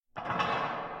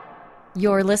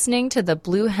You're listening to the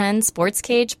Blue Hen Sports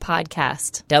Cage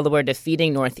podcast. Delaware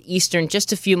defeating Northeastern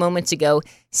just a few moments ago,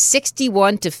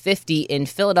 61-50 in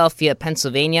Philadelphia,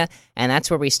 Pennsylvania. And that's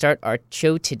where we start our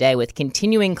show today with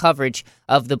continuing coverage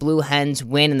of the Blue Hens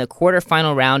win in the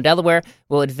quarterfinal round. Delaware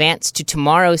will advance to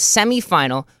tomorrow's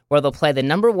semifinal, where they'll play the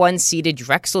number 1 seeded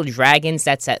Drexel Dragons.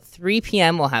 That's at 3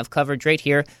 p.m. We'll have coverage right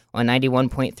here on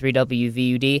 91.3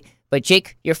 WVUD. But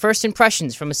Jake, your first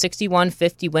impressions from a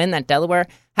 61-50 win that Delaware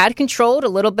had controlled, a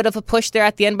little bit of a push there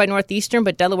at the end by Northeastern,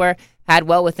 but Delaware had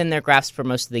well within their grasp for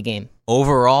most of the game.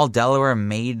 Overall, Delaware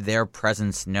made their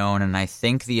presence known, and I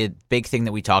think the big thing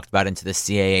that we talked about into the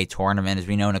CAA tournament is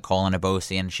we know Nicole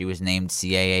Inabosian, she was named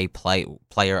CAA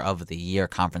Player of the Year,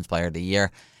 Conference Player of the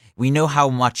Year. We know how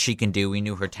much she can do. We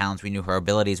knew her talents. We knew her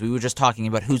abilities. We were just talking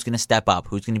about who's going to step up,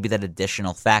 who's going to be that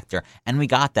additional factor, and we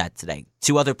got that today.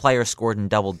 2 other players scored in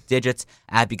double digits.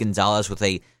 Abby Gonzalez with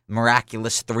a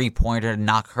miraculous three-pointer to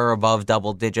knock her above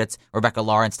double digits. Rebecca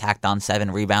Lawrence tacked on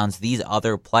 7 rebounds. These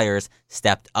other players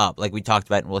stepped up. Like we talked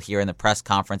about and we'll hear in the press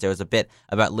conference, there was a bit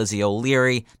about Lizzie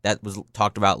O'Leary that was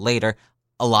talked about later.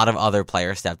 A lot of other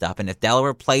players stepped up. And if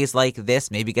Delaware plays like this,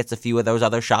 maybe gets a few of those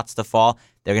other shots to fall,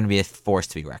 they're going to be a force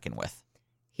to be reckoned with.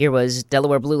 Here was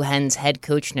Delaware Blue Hens head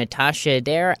coach Natasha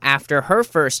Adair after her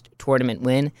first tournament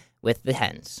win with the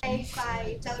Hens.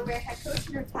 By Delaware head coach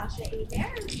Natasha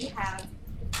Adair, we have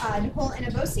Nicole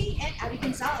Inabosi and Abby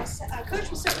Gonzalez.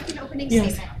 Coach, we'll start with an opening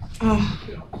statement.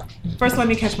 First, let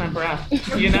me catch my breath,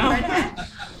 you know?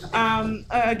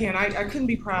 Again, I couldn't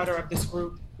be prouder of this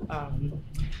group.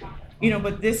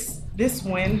 But this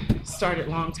win started a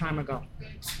long time ago.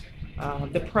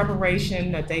 The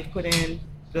preparation that they've put in,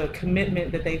 the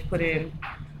commitment that they've put in,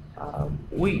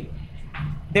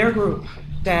 they're a group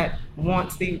that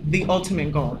wants the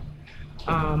ultimate goal.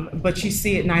 But you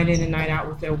see it night in and night out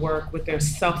with their work, with their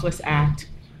selfless act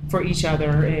for each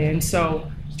other. And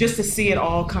so just to see it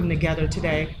all come together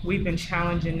today, we've been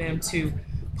challenging them to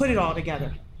put it all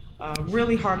together,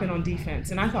 really harping on defense.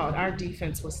 And I thought our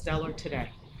defense was stellar today.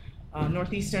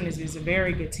 Northeastern is a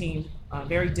very good team, a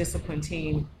very disciplined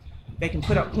team. They can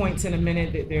put up points in a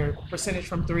minute. Their percentage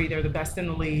from 3, they're the best in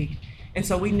the league. And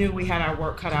so we knew we had our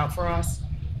work cut out for us.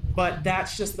 But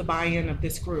that's just the buy-in of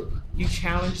this group. You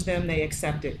challenge them, they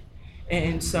accept it.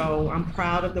 And so I'm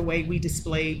proud of the way we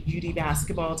displayed UD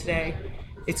basketball today.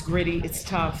 It's gritty, it's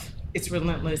tough, it's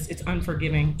relentless, it's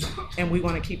unforgiving. And we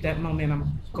want to keep that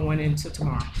momentum going into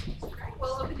tomorrow.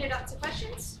 We'll open it up to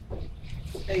questions.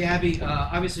 Hey, Abby,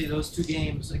 obviously those 2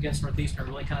 games against Northeastern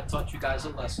really kind of taught you guys a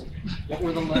lesson. What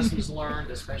were the lessons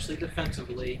learned, especially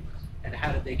defensively, and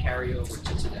how did they carry over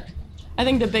to today? I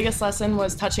think the biggest lesson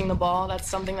was touching the ball. That's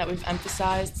something that we've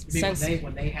emphasized since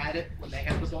when they had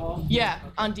the ball? Yeah,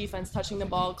 okay. On defense, touching the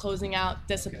ball, closing out,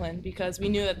 discipline, because we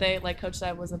knew that they, like Coach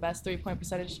said, was the best 3-point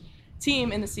percentage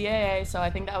team in the CAA, so I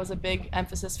think that was a big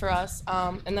emphasis for us.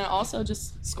 And then also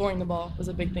just scoring the ball was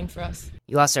a big thing for us.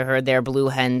 You also heard there Blue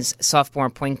Hens sophomore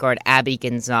point guard Abby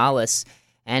Gonzalez.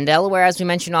 And Delaware, as we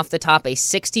mentioned off the top, a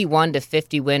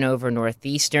 61-50 win over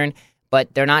Northeastern.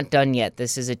 But they're not done yet.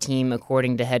 This is a team,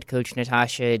 according to head coach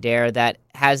Natasha Adair, that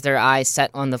has their eyes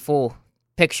set on the full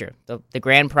picture, the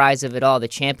grand prize of it all, the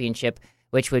championship,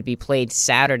 which would be played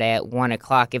Saturday at 1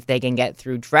 o'clock if they can get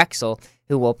through Drexel,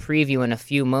 who we'll preview in a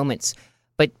few moments.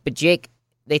 But Jake,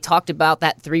 they talked about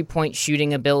that 3-point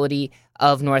shooting ability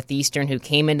of Northeastern, who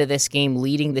came into this game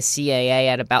leading the CAA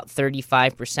at about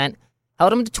 35%,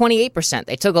 held them to 28%.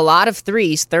 They took a lot of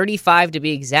threes, 35 to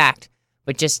be exact,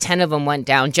 but just 10 of them went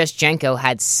down. Just Jenko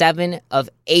had 7 of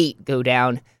 8 go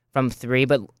down from 3,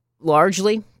 but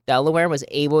largely Delaware was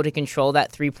able to control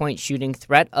that 3-point shooting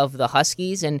threat of the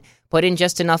Huskies and put in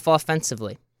just enough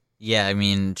offensively. Yeah, I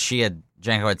mean,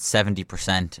 Jenko had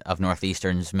 70% of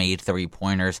Northeastern's made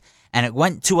 3-pointers, and it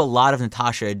went to a lot of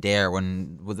Natasha Adair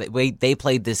when they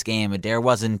played this game. Adair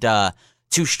wasn't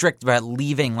too strict about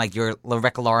leaving like your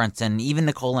Rebecca Lawrence and even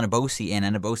Nicole Inabosi in,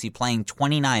 and Inabosi playing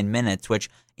 29 minutes, which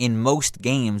in most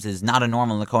games is not a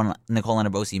normal Nicole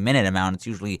Inabosi minute amount. It's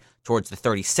usually towards the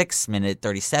 36-minute,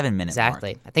 37-minute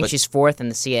Exactly. mark. I think she's 4th in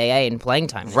the CAA in playing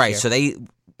time this right, year. So they...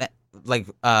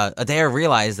 Adair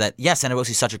realized that, yes,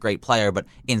 Inabosi's such a great player, but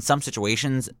in some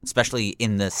situations, especially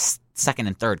in the second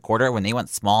and third quarter, when they went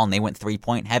small and they went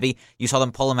 3-point heavy, you saw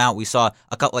them pull him out. We saw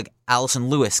a couple, like Allison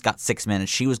Lewis got 6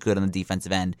 minutes. She was good on the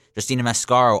defensive end. Justina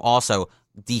Mascaro also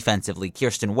defensively.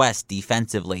 Kirsten West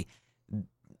defensively.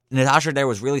 Natasha Adair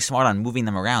was really smart on moving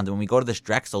them around. And when we go to this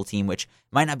Drexel team, which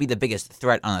might not be the biggest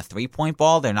threat on a 3-point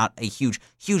ball, they're not a huge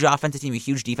offensive team, a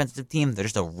huge defensive team. They're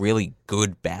just a really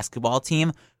good basketball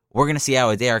team. We're going to see how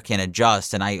Adair can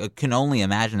adjust, and I can only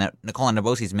imagine that Nicole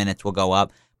Inabosi's minutes will go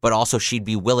up. but also she'd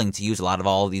be willing to use a lot of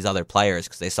all of these other players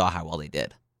because they saw how well they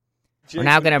did. We're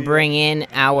now going to bring in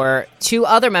our two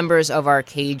other members of our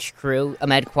cage crew,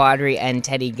 Ahmed Quadri and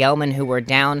Teddy Gelman, who were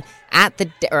down up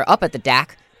at the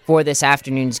DAC for this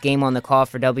afternoon's game on the call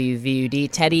for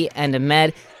WVUD. Teddy and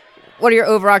Ahmed, what are your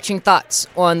overarching thoughts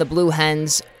on the Blue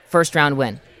Hens' first-round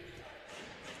win?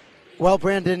 Well,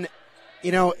 Brandon,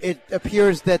 it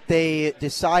appears that they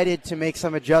decided to make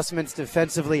some adjustments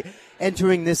defensively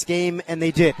entering this game, and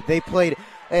they did. They played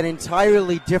an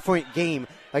entirely different game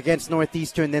against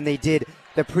Northeastern than they did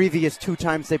the previous two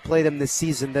times they played them this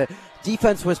season. The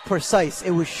defense was precise,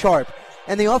 it was sharp,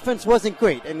 and the offense wasn't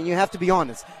great. I mean, you have to be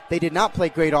honest. They did not play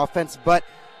great offense, but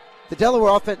the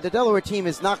Delaware team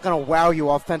is not going to wow you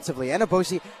offensively.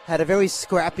 Anabosi had a very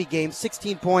scrappy game,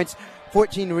 16 points,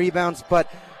 14 rebounds,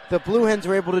 but the Blue Hens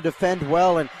were able to defend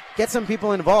well and get some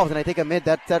people involved, and I think, Ahmed,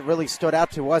 that really stood out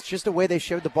to us. Just the way they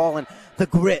shared the ball and the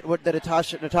grit, what that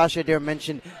Natasha Adair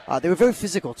mentioned. They were very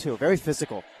physical, too, very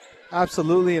physical.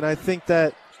 Absolutely, and I think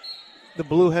that the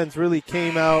Blue Hens really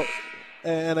came out,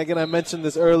 and again, I mentioned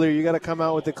this earlier, you got to come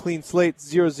out with a clean slate,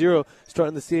 0-0,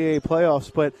 starting the CAA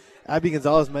playoffs, but Abby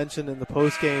Gonzalez mentioned in the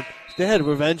postgame, they had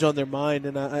revenge on their mind,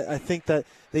 and I think that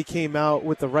they came out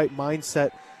with the right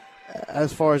mindset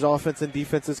as far as offense and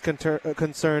defense is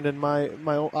concerned, and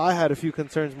I had a few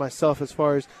concerns myself as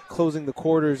far as closing the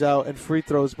quarters out and free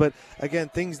throws, but again,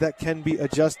 things that can be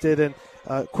adjusted, and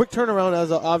quick turnaround as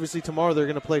obviously tomorrow they're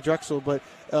going to play Drexel, but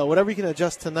whatever you can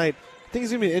adjust tonight, I think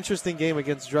it's going to be an interesting game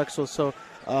against Drexel, so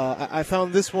I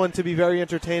found this one to be very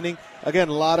entertaining. Again,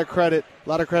 a lot of credit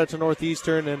to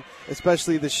Northeastern, and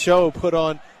especially the show put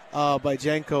on by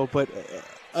Janko, but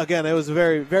again, it was a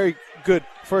very, very good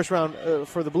first round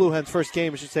for the Blue Hens, first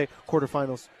game, I should say,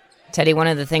 quarterfinals. Teddy, one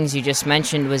of the things you just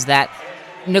mentioned was that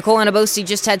Nicole Anabosi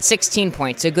just had 16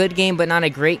 points. A good game, but not a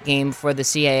great game for the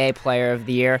CAA Player of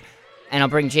the Year. And I'll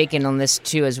bring Jake in on this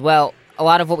too as well. A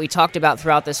lot of what we talked about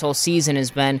throughout this whole season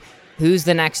has been who's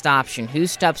the next option, who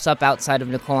steps up outside of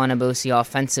Nicole Anabosi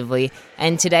offensively.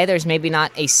 And today there's maybe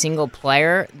not a single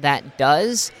player that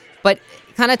does, but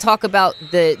kind of talk about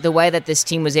the way that this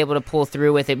team was able to pull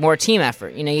through with it, more team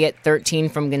effort. You get 13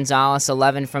 from Gonzalez,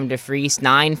 11 from DeFries,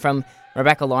 9 from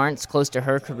Rebecca Lawrence, close to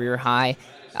her career high.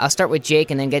 I'll start with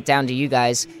Jake and then get down to you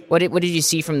guys. What did you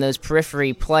see from those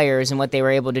periphery players and what they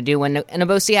were able to do when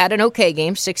Anabosi had an okay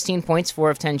game, 16 points, 4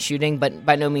 of 10 shooting, but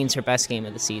by no means her best game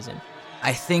of the season?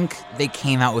 I think they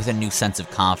came out with a new sense of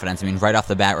confidence. I mean, right off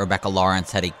the bat, Rebecca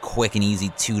Lawrence had a quick and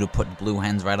easy 2 to put Blue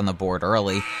Hens right on the board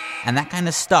early, and that kind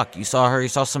of stuck. You saw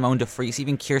Simone DeFries,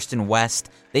 even Kirsten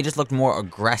West. They just looked more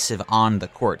aggressive on the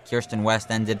court. Kirsten West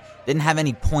didn't have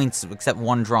any points except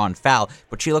one drawn foul,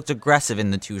 but she looked aggressive in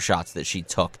the 2 shots that she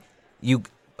took.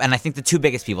 And I think the 2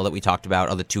 biggest people that we talked about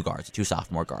are the 2 guards, the 2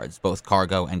 sophomore guards, both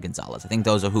Cargo and Gonzalez. I think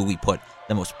those are who we put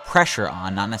the most pressure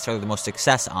on, not necessarily the most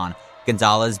success on.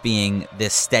 Gonzalez being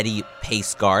this steady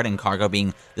pace guard and Cargo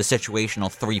being the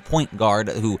situational 3-point guard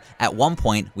who at one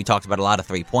point we talked about a lot of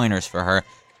 3-pointers for her.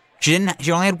 She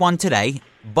only had 1 today,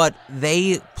 but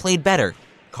they played better.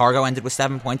 Cargo ended with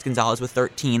 7 points, Gonzalez with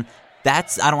 13.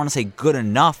 That's, I don't want to say good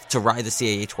enough to ride the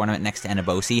CAA tournament next to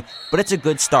Anabosi, but it's a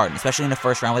good start, especially in the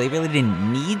first round where they really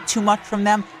didn't need too much from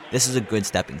them. This is a good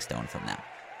stepping stone from them.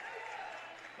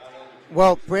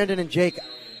 Well, Brandon and Jake,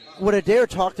 what Adair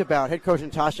talked about, head coach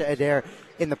Natasha Adair,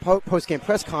 in the post-game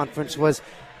press conference was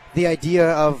the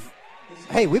idea of,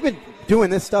 hey, we've been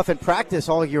doing this stuff in practice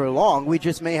all year long. We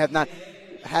just may have not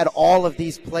had all of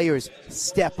these players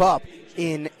step up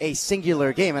in a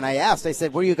singular game. And I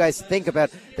said, what do you guys think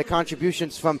about the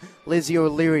contributions from Lizzie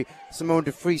O'Leary, Simone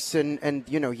DeFries, and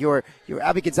your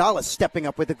Abby Gonzalez stepping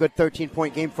up with a good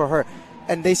 13-point game for her?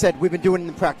 And they said, we've been doing it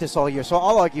in practice all year. So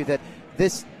I'll argue that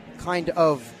this kind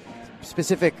of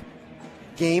specific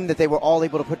game that they were all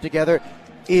able to put together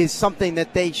is something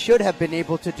that they should have been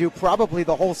able to do probably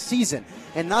the whole season.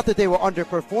 And not that they were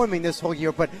underperforming this whole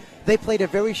year, but they played a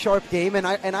very sharp game. And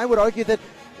I would argue that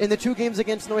in the 2 games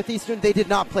against Northeastern, they did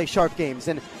not play sharp games.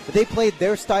 And they played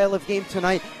their style of game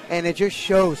tonight, and it just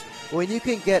shows when you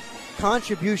can get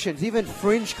contributions, even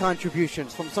fringe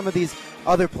contributions from some of these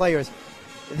other players,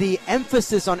 the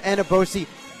emphasis on Anabosi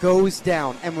goes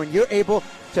down. And when you're able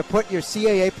to put your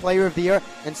CAA Player of the Year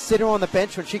and sit her on the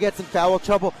bench when she gets in foul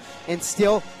trouble and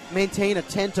still maintain a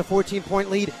 10 to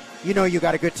 14-point lead, you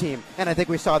got a good team. And I think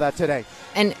we saw that today.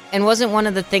 And wasn't one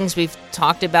of the things we've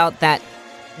talked about that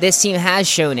this team has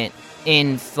shown it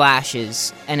in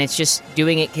flashes, and it's just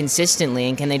doing it consistently,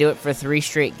 and can they do it for 3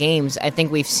 straight games? I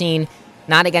think we've seen,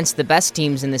 not against the best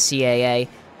teams in the CAA,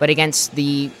 but against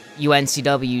the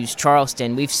UNCWs,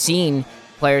 Charleston, we've seen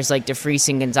players like DeFries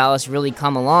and Gonzalez really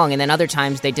come along, and then other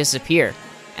times they disappear.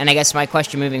 And I guess my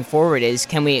question moving forward is,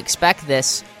 can we expect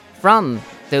this from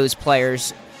those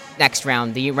players next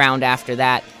round, the round after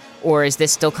that? Or is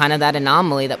this still kind of that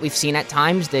anomaly that we've seen at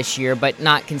times this year, but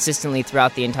not consistently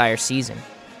throughout the entire season?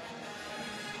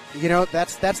 You know,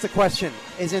 that's the question.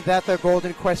 Isn't that the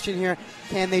golden question here?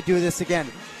 Can they do this again?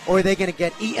 Or are they going to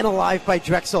get eaten alive by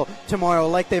Drexel tomorrow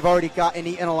like they've already gotten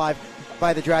eaten alive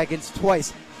by the Dragons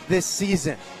twice this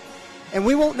season? And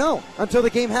we won't know until the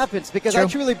game happens, because I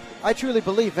truly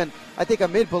believe, and I think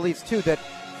Amid believes too, that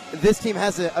this team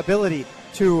has the ability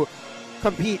to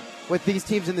compete with these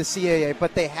teams in the CAA,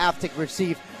 but they have to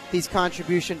receive these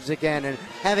contributions again. And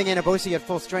having Anabosi at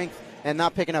full strength and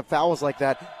not picking up fouls like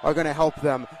that are going to help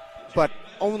them. But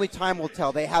only time will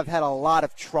tell. They have had a lot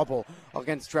of trouble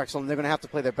against Drexel, and they're going to have to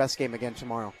play their best game again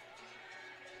tomorrow.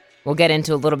 We'll get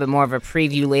into a little bit more of a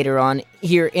preview later on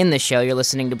here in the show. You're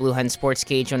listening to Blue Hen Sports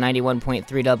Cage on 91.3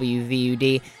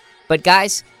 WVUD. But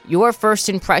guys, your first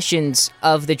impressions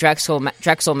of the Drexel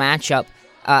matchup,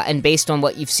 and based on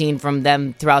what you've seen from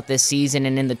them throughout this season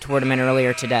and in the tournament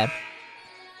earlier today.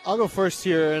 I'll go first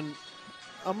here, and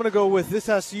I'm going to go with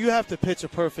this. You have to pitch a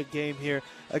perfect game here.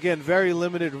 Again, very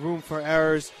limited room for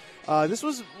errors. This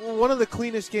was one of the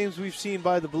cleanest games we've seen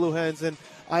by the Blue Hens, and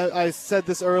I said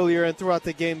this earlier and throughout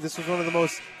the game, this was one of the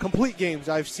most complete games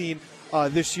I've seen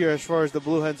this year as far as the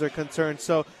Blue Hens are concerned.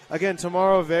 So, again,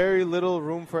 tomorrow, very little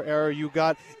room for error. You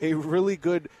got a really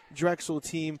good Drexel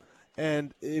team,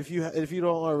 and if you don't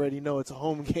already know, it's a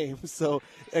home game. So,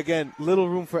 again, little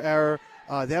room for error.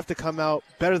 They have to come out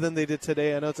better than they did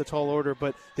today. I know it's a tall order,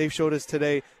 but they've showed us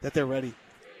today that they're ready.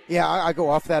 Yeah, I go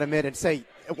off that, Amid, and say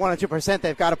 100%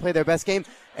 they've got to play their best game,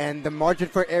 and the margin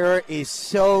for error is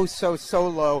so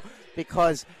low,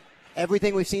 because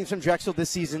everything we've seen from Drexel this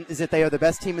season is that they are the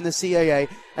best team in the CAA,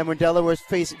 and when Delaware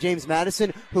face James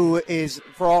Madison, who is,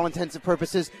 for all intents and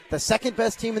purposes, the second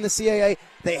best team in the CAA,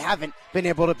 they haven't been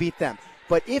able to beat them.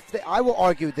 But I will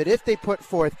argue that if they put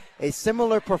forth a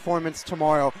similar performance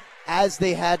tomorrow as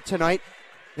they had tonight,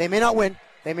 they may not win,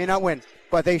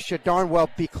 but they should darn well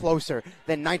be closer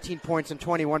than 19 points and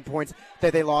 21 points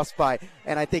that they lost by.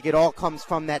 And I think it all comes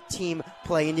from that team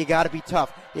play, and you got to be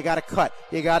tough. You got to cut.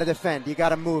 You got to defend. You got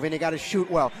to move, and you got to shoot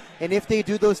well. And if they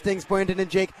do those things, Brandon and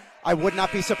Jake, I would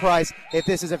not be surprised if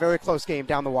this is a very close game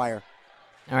down the wire.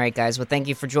 All right, guys. Well, thank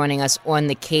you for joining us on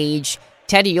the cage.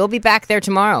 Teddy, you'll be back there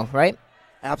tomorrow, right?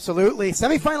 Absolutely.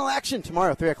 Semifinal action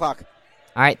tomorrow, 3 o'clock.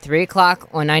 All right, 3 o'clock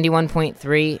on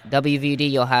 91.3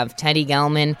 WVD. You'll have Teddy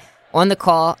Gelman on the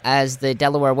call as the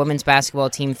Delaware women's basketball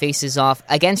team faces off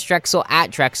against Drexel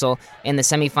at Drexel in the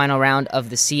semifinal round of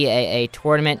the CAA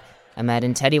tournament. Ahmed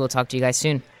and Teddy, we'll talk to you guys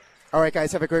soon. All right,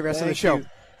 guys, have a great rest of the show.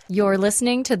 You're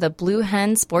listening to the Blue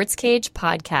Hen Sports Cage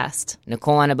podcast.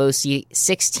 Nicole Anabosi,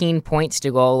 16 points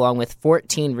to go along with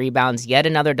 14 rebounds, yet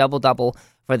another double-double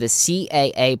for the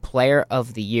CAA Player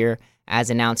of the Year, as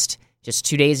announced just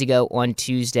 2 days ago on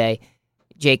Tuesday.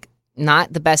 Jake,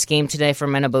 not the best game today for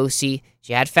Anabosi.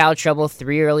 She had foul trouble,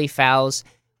 3 early fouls.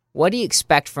 What do you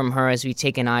expect from her as we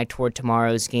take an eye toward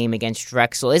tomorrow's game against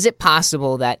Drexel? Is it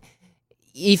possible that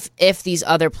if these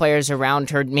other players around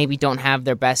her maybe don't have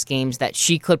their best games, that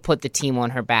she could put the team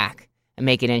on her back and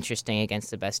make it interesting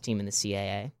against the best team in the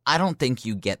CAA? I don't think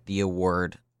you get the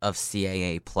award of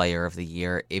CAA Player of the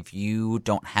Year if you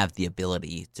don't have the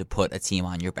ability to put a team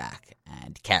on your back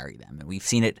and carry them. And we've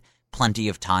seen it plenty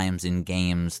of times in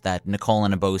games that Nicole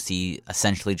Anabosi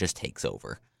essentially just takes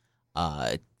over.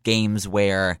 Games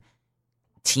where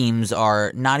teams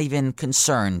are not even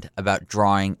concerned about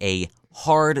drawing a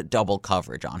hard double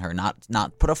coverage on her.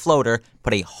 Not put a floater,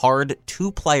 put a hard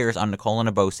 2 players on Nicole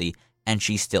Anabosi, and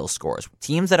she still scores.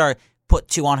 Teams that are put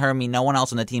 2 on her mean no one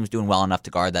else on the team's doing well enough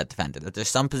to guard that defender. That there's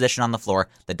some position on the floor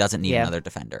that doesn't need another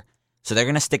defender. So they're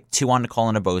going to stick 2 on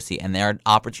Nicole Anabosi, and there are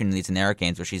opportunities and there are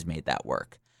games where she's made that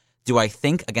work. Do I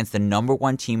think against the number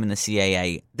 1 team in the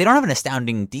CAA, they don't have an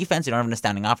astounding defense, they don't have an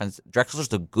astounding offense. Drexel's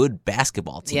just a good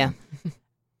basketball team. Yeah.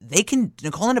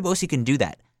 Nicole Anabosi can do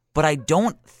that. But I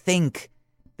don't think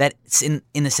that in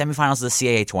the semifinals of the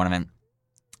CAA tournament,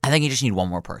 I think you just need one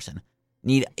more person.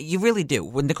 You really do.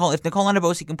 If Nicole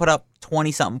Anabosi can put up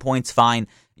 20-something points, fine.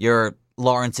 Your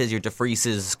Lawrences, your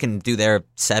DeFrieses can do their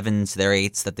 7s, their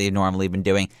 8s that they've normally been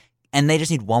doing. And they just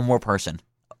need one more person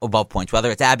above points,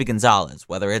 whether it's Abby Gonzalez,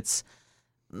 whether it's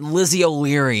Lizzie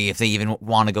O'Leary, if they even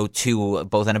want to go to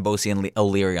both Anabosi and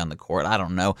O'Leary on the court. I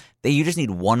don't know. You just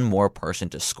need one more person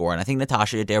to score. And I think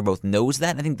Natasha Adair both knows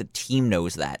that, and I think the team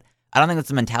knows that. I don't think that's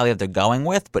the mentality that they're going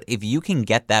with, but if you can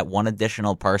get that one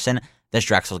additional person, this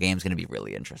Drexel game is going to be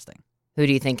really interesting. Who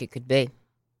do you think it could be?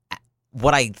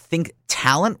 What I think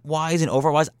talent-wise and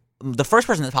over-wise, the first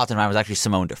person that popped in mind was actually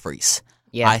Simone DeFries.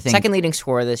 Yeah, I think, second leading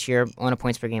scorer this year on a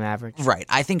points per game average. Right.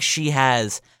 I think she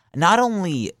has not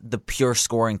only the pure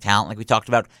scoring talent like we talked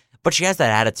about, but she has that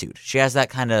attitude. She has that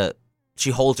kind of, she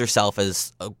holds herself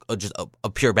as just a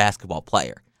pure basketball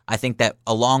player. I think that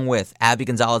along with Abby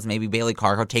Gonzalez, maybe Bailey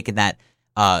Cargo taking that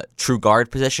true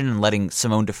guard position and letting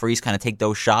Simone DeFries kind of take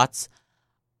those shots,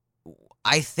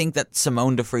 I think that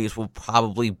Simone DeFries will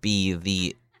probably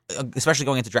be especially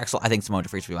going into Drexel, I think Simone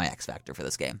DeFries will be my X factor for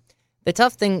this game. The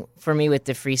tough thing for me with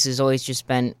DeFries has always just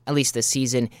been, at least this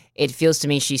season, it feels to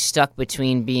me she's stuck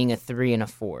between being a 3 and a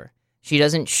 4. She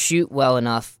doesn't shoot well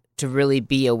enough to really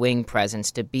be a wing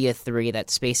presence, to be a 3 that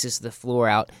spaces the floor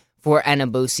out for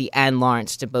Anabosi and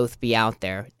Lawrence to both be out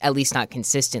there, at least not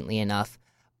consistently enough.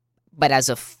 But as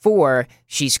a 4,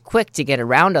 she's quick to get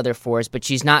around other 4s, but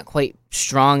she's not quite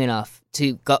strong enough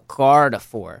to guard a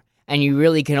 4. And you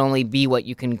really can only be what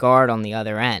you can guard on the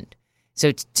other end.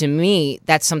 So to me,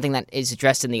 that's something that is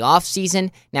addressed in the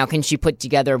offseason. Now, can she put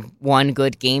together one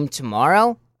good game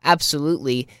tomorrow?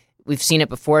 Absolutely. We've seen it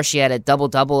before. She had a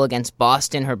double-double against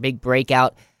Boston, her big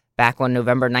breakout back on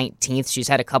November 19th. She's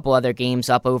had a couple other games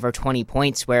up over 20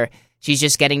 points where she's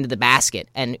just getting to the basket.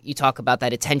 And you talk about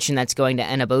that attention that's going to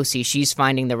Anabosi. She's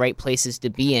finding the right places to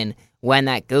be in when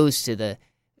that goes to the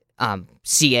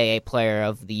CAA Player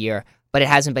of the Year. But it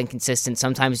hasn't been consistent.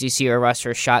 Sometimes you see her rush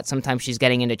her shot. Sometimes she's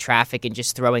getting into traffic and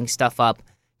just throwing stuff up.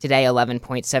 Today,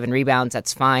 11.7 rebounds.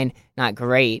 That's fine. Not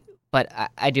great. But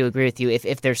I do agree with you.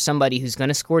 If there's somebody who's going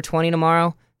to score 20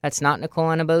 tomorrow, that's not Nicole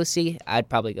Anabosi, I'd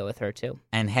probably go with her too.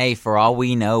 And hey, for all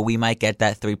we know, we might get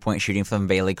that 3-point shooting from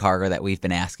Bailey Carter that we've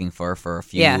been asking for a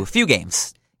few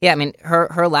games. Yeah, I mean,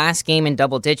 her last game in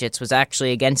double digits was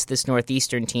actually against this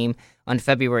Northeastern team on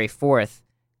February 4th.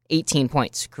 18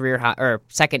 points, career high, or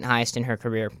second highest in her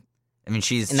career. I mean,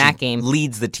 she game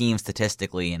leads the team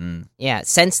statistically in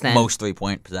since then, most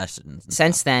 3-point possessions.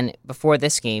 Since then, before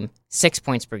this game, 6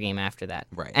 points per game after that.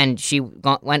 Right. And she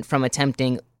went from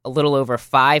attempting a little over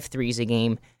 5 threes a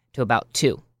game to about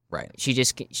 2. Right. She's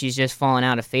just fallen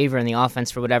out of favor in the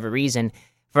offense for whatever reason.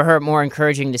 For her, more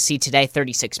encouraging to see today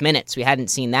 36 minutes. We hadn't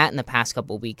seen that in the past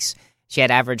couple of weeks. She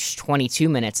had averaged 22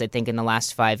 minutes, I think, in the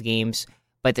last 5 games.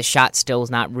 But the shot still is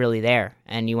not really there,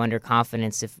 and you wonder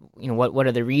confidence if what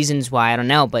are the reasons why, I don't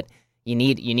know, but you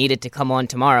need it to come on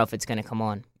tomorrow if it's going to come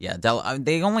on. Yeah,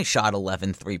 they only shot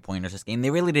 11 3-pointers this game. They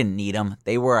really didn't need them.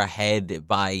 They were ahead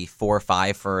by 4 or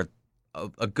 5 for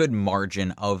a good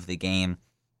margin of the game.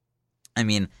 I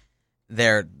mean,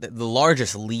 the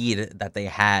largest lead that they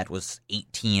had was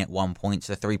 18 at one point,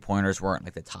 so 3-pointers weren't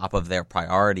like the top of their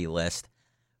priority list.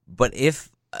 But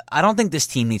I don't think this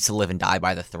team needs to live and die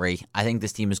by the 3. I think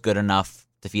this team is good enough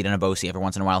to feed Anabosi every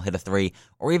once in a while, hit a 3,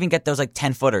 or even get those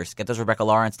 10-footers. Get those Rebecca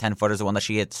Lawrence 10-footers, the one that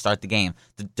she hit to start the game.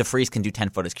 DeFries can do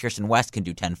 10-footers. Kirsten West can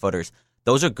do 10-footers.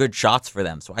 Those are good shots for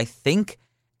them. So I think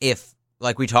if,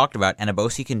 like we talked about,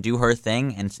 Anabosi can do her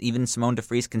thing, and even Simone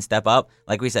DeFries can step up,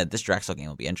 like we said, this Drexel game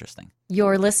will be interesting.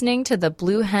 You're listening to the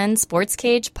Blue Hen Sports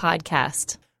Cage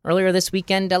podcast. Earlier this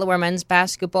weekend, Delaware men's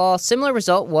basketball, similar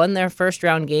result, won their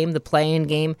first-round game, the play-in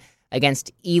game,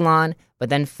 against Elon, but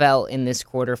then fell in this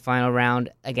quarterfinal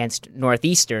round against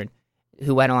Northeastern,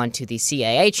 who went on to the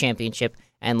CAA championship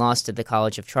and lost to the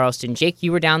College of Charleston. Jake,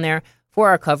 you were down there for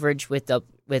our coverage with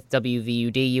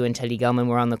WVUD. You and Teddy Gelman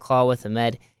were on the call with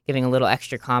Ahmed, giving a little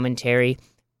extra commentary.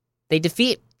 They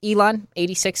defeat Elon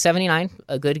 86-79,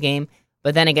 a good game,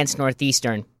 but then against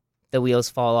Northeastern, the wheels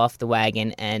fall off the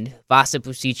wagon, and Vasa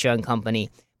Pusica and company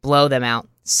blow them out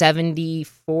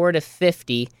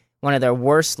 74-50, one of their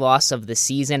worst loss of the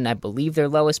season, I believe their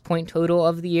lowest point total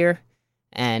of the year,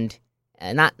 and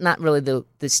not really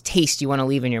this taste you want to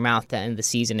leave in your mouth to end the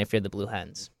season if you're the Blue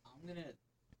Hens. I'm going to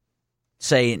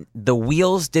say the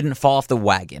wheels didn't fall off the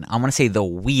wagon. I'm going to say the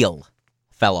wheel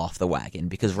fell off the wagon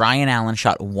because Ryan Allen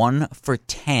shot 1 for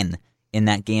 10 in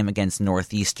that game against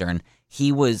Northeastern.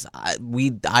 He was, I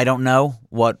don't know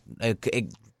what,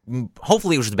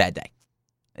 hopefully it was just a bad day.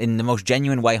 In the most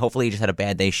genuine way, hopefully he just had a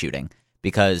bad day shooting.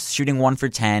 Because shooting 1 for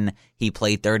 10, he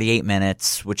played 38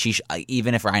 minutes, which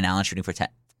even if Ryan Allen's shooting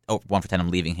 1 for 10,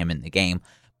 I'm leaving him in the game.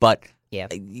 But, yeah,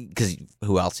 because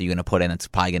who else are you going to put in? It's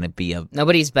probably going to be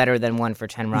nobody's better than 1 for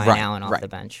 10 Ryan Allen off the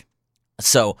bench.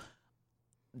 So,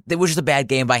 it was just a bad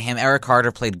game by him. Eric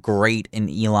Carter played great in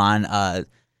Elon.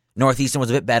 Northeastern was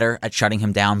a bit better at shutting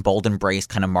him down. Bolden Brace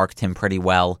kind of marked him pretty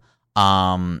well.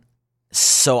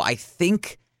 So I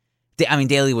think,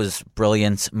 Daly was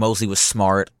brilliant. Mosley was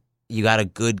smart. You got a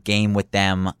good game with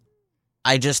them.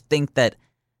 I just think that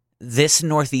this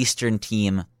Northeastern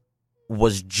team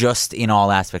was just in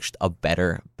all aspects a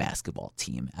better basketball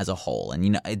team as a whole.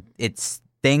 And, it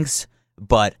stinks,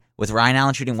 but with Ryan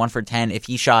Allen shooting 1 for 10, if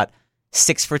he shot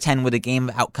 6 for 10 would a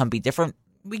game outcome be different?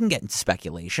 We can get into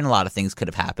speculation. A lot of things could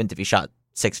have happened if he shot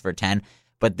 6 for 10.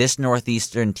 But this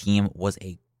Northeastern team was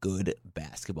a good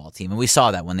basketball team. And we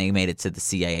saw that when they made it to the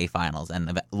CAA finals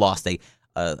and lost a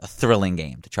thrilling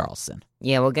game to Charleston.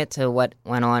 Yeah, we'll get to what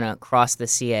went on across the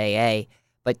CAA.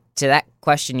 But to that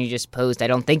question you just posed, I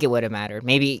don't think it would have mattered.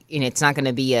 Maybe it's not going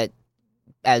to be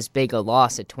as big a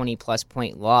loss, a 20-plus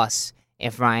point loss,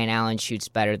 if Ryan Allen shoots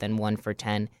better than 1 for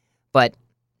 10. But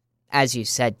as you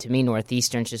said, to me,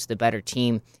 Northeastern's just the better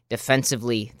team.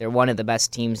 Defensively, they're one of the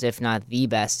best teams, if not the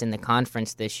best, in the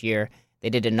conference this year. They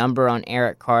did a number on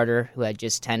Eric Carter, who had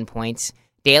just 10 points.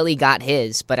 Daly got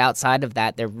his, but outside of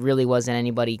that, there really wasn't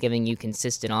anybody giving you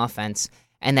consistent offense.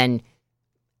 And then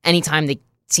anytime they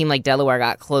seemed like Delaware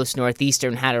got close,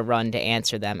 Northeastern had a run to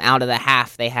answer them. Out of the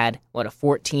half, they had, a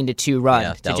 14-2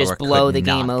 run to Delaware just blow could the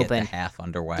game not open. Get the half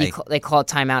underway. They called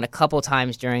timeout a couple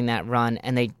times during that run,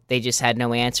 and they just had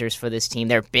no answers for this team.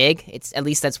 They're big. At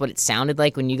least that's what it sounded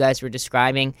like when you guys were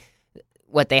describing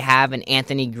what they have, and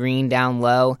Anthony Green down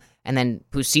low. And then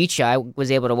Pusicha, I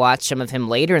was able to watch some of him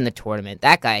later in the tournament.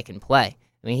 That guy can play.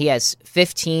 I mean, he has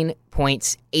 15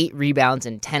 points, 8 rebounds,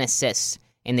 and 10 assists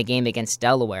in the game against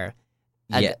Delaware.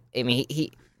 Yeah. I mean,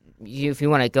 if you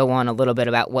want to go on a little bit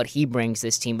about what he brings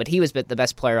this team, but he was the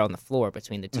best player on the floor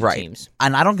between the two teams.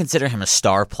 And I don't consider him a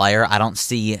star player. I don't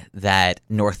see that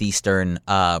Northeastern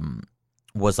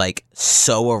was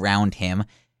so around him.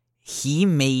 He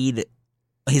made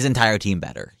his entire team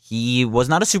better. He was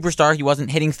not a superstar. He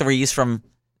wasn't hitting threes from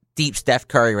deep Steph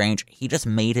Curry range. He just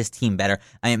made his team better.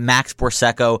 I mean, Max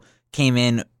Borsecco came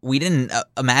in. We didn't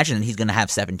imagine that he's going to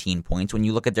have 17 points. When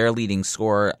you look at their leading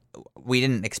scorer, we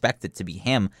didn't expect it to be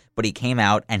him, but he came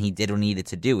out and he did what he needed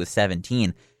to do with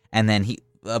 17. And then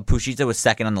Pusicha was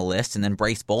second on the list, and then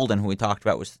Bryce Bolden, who we talked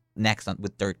about, was next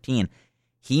with 13.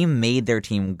 He made their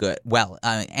team good. Well,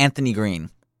 Anthony Green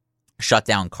shut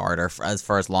down Carter for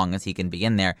as long as he can be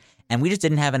in there, and we just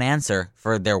didn't have an answer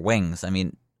for their wings. I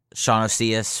mean, Sean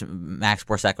Osias, Max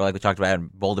Borsecco, like we talked about,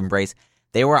 Bolden Brace,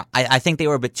 I think they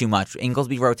were a bit too much.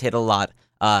 Inglesby rotated a lot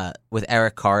with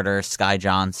Eric Carter, Sky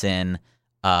Johnson,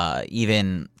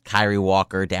 even Kyrie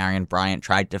Walker, Darian Bryant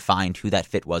tried to find who that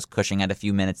fit was. Cushing had a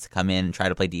few minutes to come in and try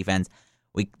to play defense.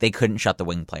 They couldn't shut the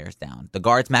wing players down. The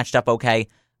guards matched up okay.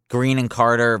 Green and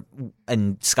Carter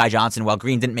and Sky Johnson, while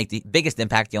Green didn't make the biggest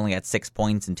impact, he only had 6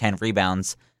 points and 10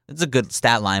 rebounds. It's a good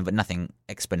stat line, but nothing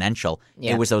exponential.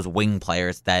 Yeah. It was those wing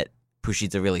players that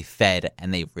Pusicha really fed,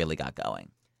 and they really got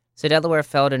going. So Delaware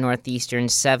fell to Northeastern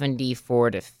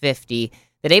 74-50.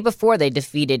 The day before, they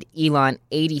defeated Elon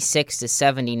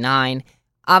 86-79.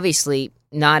 Obviously,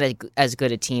 not as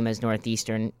good a team as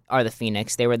Northeastern are the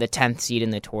Phoenix. They were the 10th seed in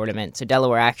the tournament, so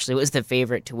Delaware actually was the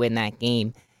favorite to win that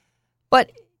game.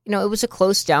 But it was a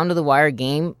close down-to-the-wire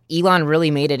game. Elon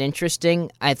really made it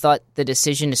interesting. I thought the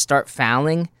decision to start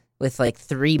fouling with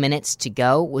 3 minutes to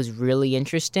go was really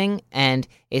interesting and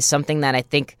is something that I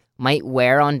think might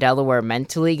wear on Delaware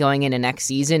mentally going into next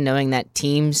season, knowing that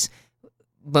teams'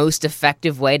 most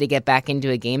effective way to get back into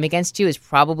a game against you is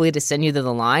probably to send you to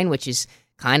the line, which is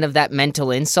kind of that mental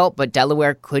insult, but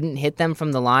Delaware couldn't hit them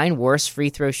from the line. Worst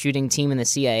free throw shooting team in the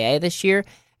CAA this year,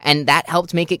 and that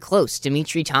helped make it close.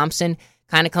 Dimitri Thompson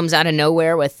kind of comes out of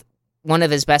nowhere with one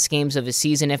of his best games of his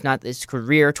season, if not his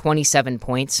career, 27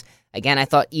 points. Again, I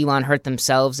thought Elon hurt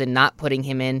themselves in not putting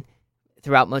him in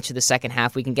throughout much of the second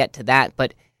half. We can get to that,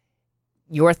 but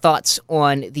your thoughts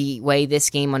on the way this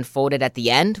game unfolded at the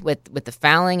end with the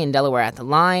fouling and Delaware at the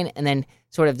line, and then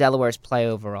sort of Delaware's play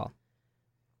overall.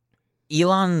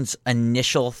 Elon's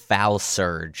initial foul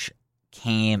surge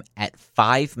came at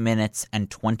 5 minutes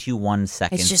and 21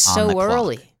 seconds. It's just on the so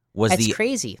early. That's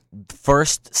crazy.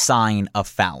 First sign of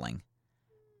fouling.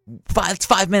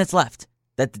 5 minutes left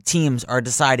that the teams are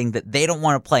deciding that they don't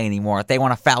want to play anymore. They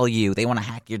want to foul you. They want to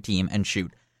hack your team and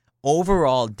shoot.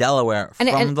 Overall, Delaware the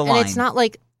line. And it's not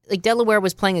like Delaware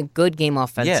was playing a good game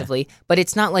offensively, but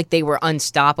it's not like they were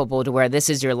unstoppable to where this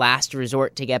is your last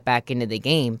resort to get back into the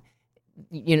game.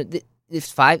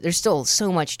 There's still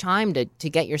so much time to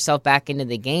get yourself back into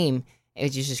the game.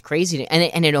 It's just crazy,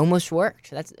 and it almost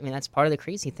worked. That's part of the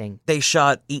crazy thing. They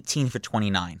shot 18 for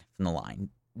 29 from the line.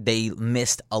 They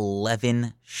missed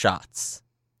 11 shots.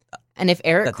 And if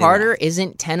Eric Carter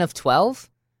isn't 10 of 12,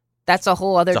 that's a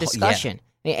whole other discussion. Yeah.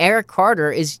 I mean, Eric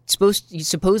Carter is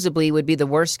supposedly would be the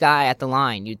worst guy at the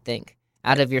line, you'd think,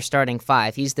 out of your starting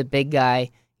 5. He's the big guy.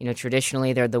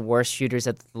 Traditionally they're the worst shooters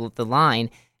at the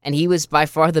line, and he was by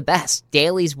far the best.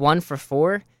 Daly's 1 for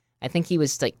 4. I think he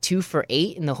was 2 for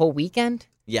 8 in the whole weekend.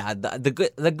 Yeah, the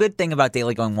good thing about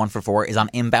Daly going 1 for 4 is on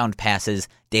inbound passes,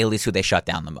 Daly's who they shut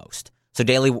down the most. So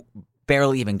Daly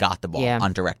barely even got the ball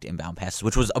on direct inbound passes,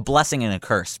 which was a blessing and a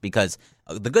curse because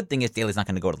the good thing is Daly's not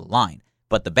going to go to the line.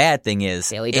 But the bad thing is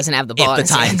Daly doesn't have the ball. If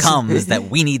the time comes that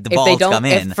we need the ball to come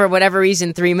in. If for whatever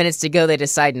reason 3 minutes to go they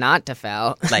decide not to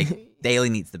foul. Like Daly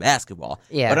needs the basketball.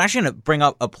 Yeah. But I'm actually going to bring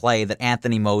up a play that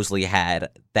Anthony Mosley had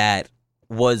that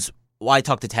was, well, I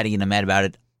talked to Teddy and Ahmed about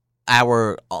it,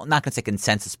 our, not going to say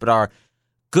consensus, but our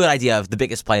good idea of the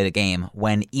biggest play of the game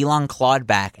when Elon clawed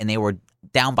back and they were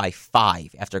down by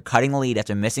 5 after cutting the lead,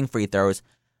 after missing free throws.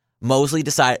 Mosley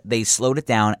decided they slowed it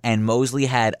down, and Mosley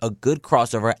had a good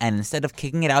crossover, and instead of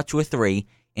kicking it out to a 3,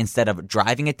 instead of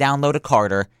driving it down low to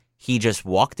Carter, he just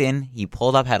walked in, he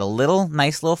pulled up, had a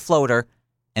nice little floater,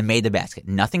 and made the basket.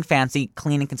 Nothing fancy,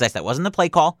 clean and concise. That wasn't the play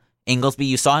call. Inglesby,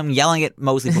 you saw him yelling at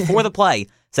Mosley before the play,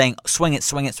 saying, swing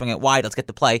it wide, let's get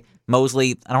the play.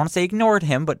 Mosley, I don't want to say ignored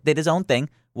him, but did his own thing,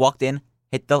 walked in,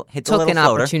 hit the little floater. Took an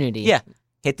opportunity. Yeah,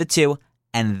 hit the 2,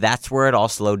 and that's where it all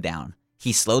slowed down.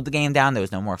 He slowed the game down. There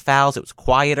was no more fouls. It was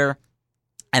quieter.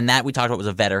 And that we talked about was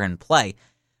a veteran play.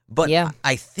 But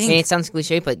I think... it sounds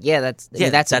cliche, but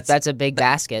that's a big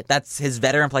basket. That's his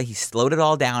veteran play. He slowed it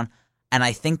all down. And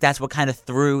I think that's what kind of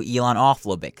threw Elon off a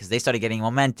little bit because they started getting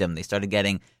momentum. They started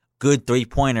getting good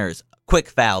three-pointers, quick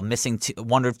foul, missing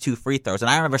 1 or 2 free throws. And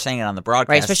I remember saying it on the broadcast.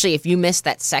 Right, especially if you miss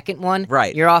that second one,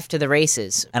 you're off to the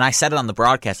races. And I said it on the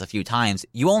broadcast a few times.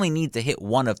 You only need to hit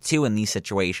 1 of 2 in these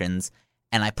situations.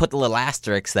 And I put the little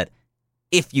asterisk that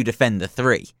if you defend the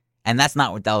 3. And that's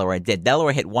not what Delaware did.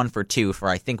 Delaware hit 1 for 2 for,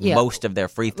 I think, most of their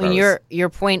free throws. I mean, your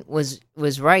point was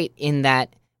right in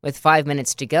that with 5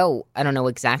 minutes to go, I don't know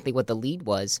exactly what the lead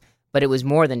was, but it was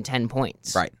more than 10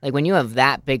 points. Right. Like, when you have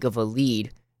that big of a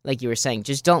lead, like you were saying,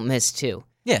 just don't miss 2.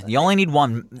 Yeah, you only need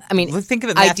 1. I mean, think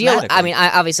of it mathematically.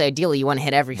 Obviously, ideally, you want to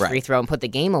hit every free throw and put the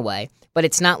game away. But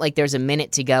it's not like there's a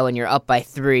minute to go and you're up by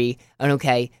 3,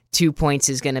 and 2 points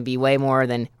is going to be way more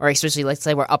than, or especially let's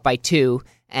say we're up by 2,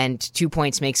 and 2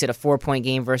 points makes it a 4-point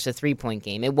game versus a 3-point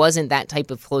game. It wasn't that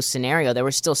type of close scenario. There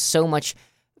was still so much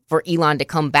for Elon to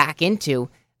come back into,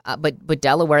 but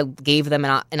Delaware gave them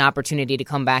an opportunity to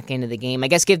come back into the game. I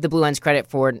guess give the Blue Hens credit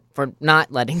for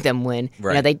not letting them win.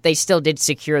 Right. You know, they still did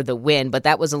secure the win, but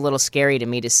that was a little scary to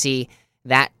me to see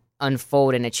that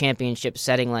unfold in a championship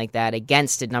setting like that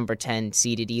against a number 10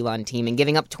 seeded Elon team and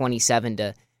giving up 27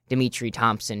 to Dimitri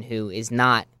Thompson, who is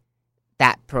not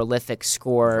that prolific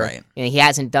scorer. Right. You know, he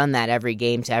hasn't done that every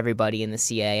game to everybody in the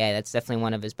CAA. That's definitely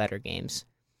one of his better games.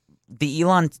 The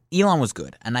Elon was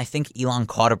good, and I think Elon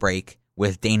caught a break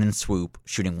with Dane and Swoop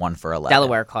shooting 1 for 11.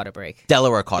 Delaware caught a break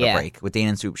A break with Dane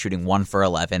and Swoop shooting 1 for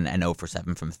 11 and 0 for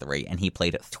 7 from 3, and he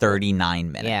played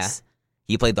 39 minutes. Yeah.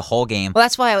 He played the whole game. Well,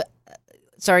 that's why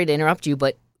sorry to interrupt you,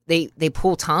 but they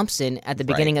pull Thompson at the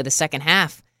beginning of the second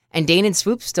half, and Dane and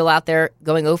Swoop's still out there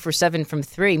going 0 for 7 from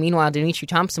 3. Meanwhile, Dimitri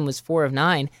Thompson was 4 of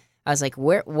 9. I was like,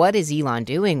 what is Elon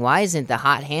doing? Why isn't the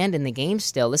hot hand in the game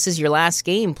still? This is your last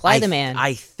game. Play the man.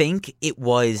 I think it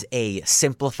was a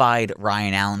simplified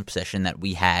Ryan Allen position that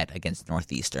we had against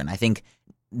Northeastern. I think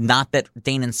not that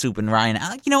Dane and Swoop and Ryan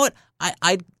Allen, you know what?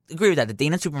 I agree with that. The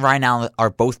Dane and Swoop and Ryan Allen are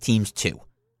both teams 2.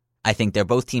 I think they're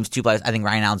both teams 2 players. I think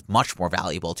Ryan Allen's much more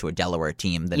valuable to a Delaware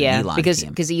team than an Elon team.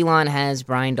 Because Elon has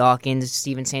Brian Dawkins,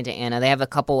 Steven Santa Ana. They have a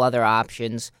couple other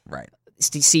options. Right.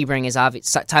 Sebring is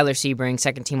obvious. Tyler Sebring,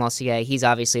 second team All-CA. He's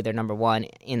obviously their number 1.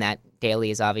 In that,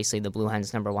 Daly is obviously the Blue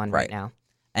Hens' number 1 right now.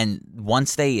 And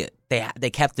once they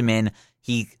kept him in,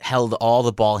 he held all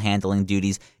the ball handling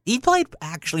duties. He played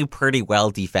actually pretty well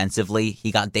defensively.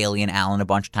 He got Daly and Allen a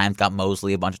bunch of times, got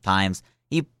Mosley a bunch of times.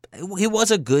 He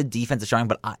was a good defensive showing,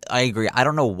 but I agree. I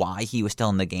don't know why he was still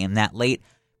in the game that late.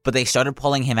 But they started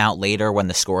pulling him out later when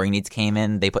the scoring needs came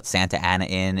in. They put Santa Ana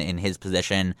in his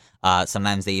position.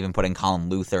 Sometimes they even put in Colin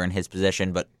Luther in his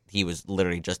position, but he was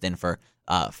literally just in for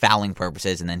fouling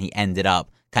purposes, and then he ended up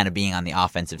kind of being on the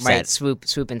offensive set. Right,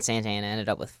 Swoop and Santa Ana ended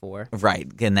up with 4. Right,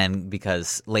 and then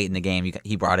because late in the game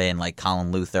he brought in like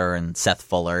Colin Luther and Seth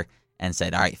Fuller and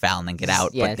said, all right, foul and then get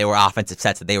out. Yeah. But there were offensive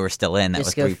sets that they were still in. That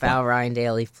just was go foul Ryan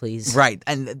Daly, please. Right,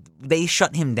 and they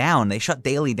shut him down. They shut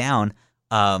Daly down.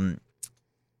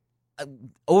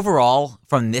 Overall,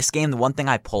 from this game, the one thing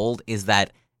I pulled is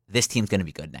that this team's going to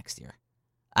be good next year.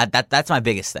 That's my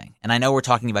biggest thing. And I know we're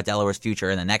talking about Delaware's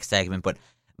future in the next segment, but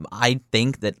I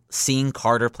think that seeing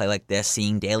Carter play like this,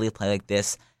 seeing Daly play like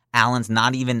this, Allen's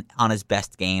not even on his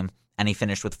best game, and he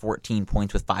finished with 14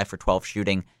 points with 5 for 12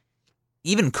 shooting.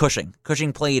 Even Cushing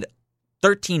played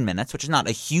 13 minutes, which is not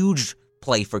a huge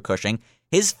play for Cushing.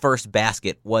 His first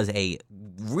basket was a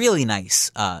really nice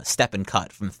step and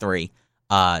cut from 3.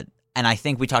 And I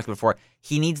think we talked before,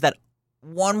 he needs that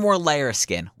one more layer of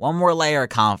skin, one more layer of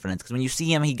confidence. Because when you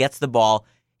see him, he gets the ball,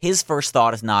 his first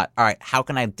thought is not, all right, how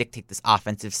can I dictate this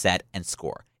offensive set and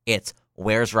score? It's,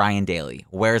 where's Ryan Daly?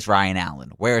 Where's Ryan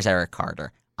Allen? Where's Eric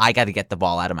Carter? I got to get the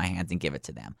ball out of my hands and give it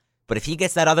to them. But if he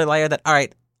gets that other layer that, all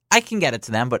right, I can get it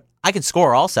to them, but I can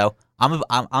score also.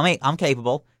 I'm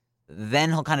capable.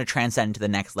 Then he'll kind of transcend to the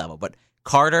next level. But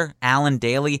Carter, Allen,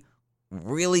 Daly,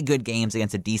 really good games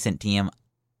against a decent team.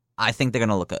 I think they're going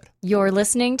to look good. You're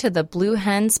listening to the Blue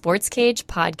Hen Sports Cage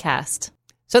podcast.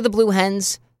 So the Blue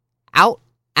Hens out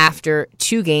after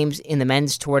 2 games in the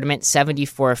men's tournament.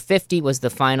 74-50 was the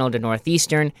final to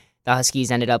Northeastern. The Huskies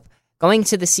ended up going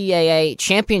to the CAA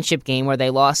championship game where they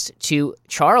lost to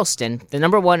Charleston, the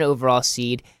number 1 overall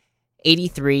seed,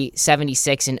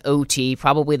 83-76 in OT,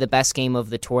 probably the best game of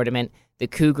the tournament. The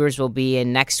Cougars will be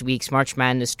in next week's March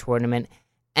Madness tournament.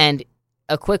 And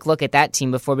a quick look at that team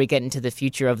before we get into the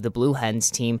future of the Blue Hens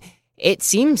team. It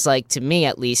seems like, to me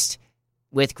at least,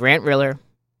 with Grant Riller,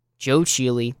 Joe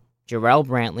Cheely, Jarrell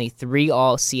Brantley, 3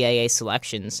 all-CAA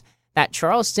selections, that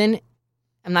Charleston,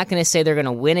 I'm not going to say they're going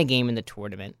to win a game in the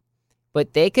tournament,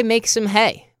 but they could make some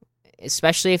hay,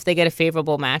 especially if they get a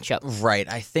favorable matchup. Right.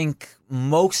 I think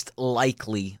most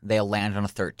likely they'll land on a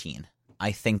 13.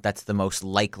 I think that's the most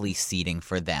likely seeding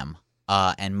for them.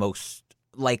 And most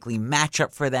likely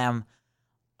matchup for them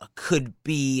could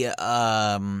be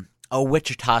a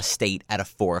Wichita State at a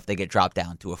 4 if they get dropped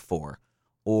down to a 4.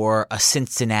 Or a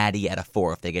Cincinnati at a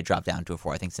 4 if they get dropped down to a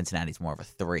 4. I think Cincinnati's more of a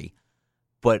 3.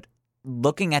 But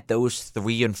looking at those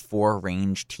 3 and 4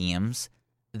 range teams,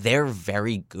 they're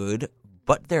very good,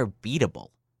 but they're beatable.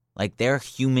 Like, they're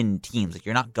human teams. Like,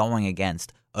 you're not going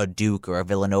against a Duke or a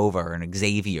Villanova or an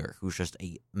Xavier, who's just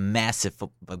a massive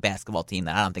basketball team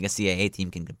that I don't think a CAA team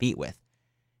can compete with.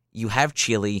 You have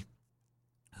Chile,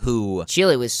 who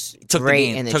Chile was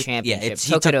great in the championship.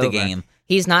 He took the game.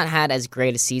 He's not had as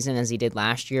great a season as he did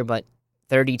last year, but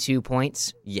 32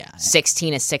 points. Yeah.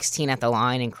 16 of 16 at the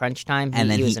line in crunch time. And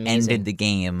then he was amazing. Ended the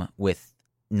game with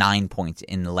 9 points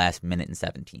in the last minute and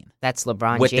 17. That's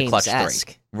LeBron with James-esque. The clutch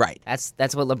streak. Right.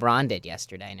 That's what LeBron did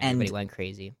yesterday, and everybody went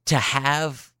crazy. To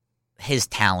have his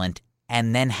talent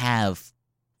and then have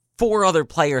 4 other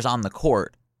players on the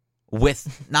court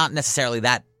with not necessarily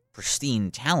that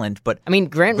pristine talent, but I mean,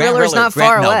 Grant Riller's not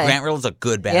far away. No, Grant Riller's a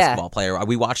good basketball player.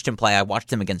 We watched him play. I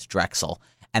watched him against Drexel,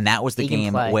 and that was the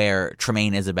game where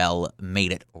Tremaine Isabel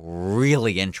made it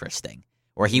really interesting,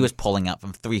 where he was pulling up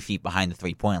from 3 feet behind the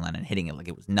 3-point line and hitting it like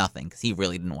it was nothing because he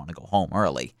really didn't want to go home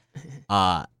early.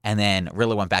 And then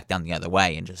Riller went back down the other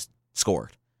way and just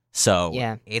scored.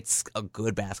 So it's a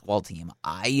good basketball team.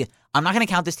 I'm not going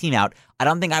to count this team out. I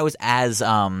don't think I was as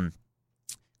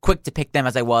quick to pick them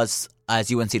as I was as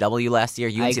UNCW last year.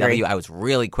 UNCW, I was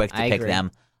really quick to pick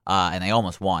them, and they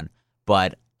almost won.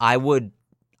 But I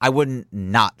wouldn't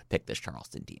not pick this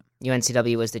Charleston team.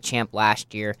 UNCW was the champ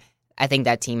last year. I think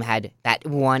that team had that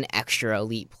one extra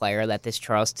elite player that this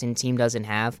Charleston team doesn't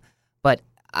have. But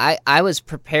I was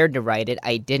prepared to write it.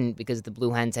 I didn't because the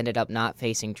Blue Hens ended up not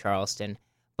facing Charleston.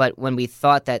 But when we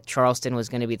thought that Charleston was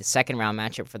going to be the second-round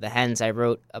matchup for the Hens, I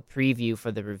wrote a preview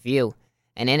for the review.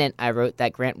 And in it, I wrote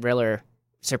that Grant Riller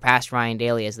surpassed Ryan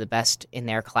Daly as the best in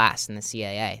their class in the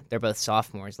CAA. They're both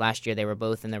sophomores. Last year, they were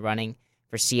both in the running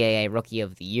for CAA Rookie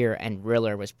of the Year, and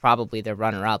Riller was probably the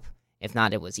runner-up. If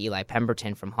not, it was Eli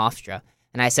Pemberton from Hofstra.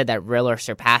 And I said that Riller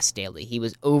surpassed Daly. He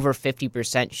was over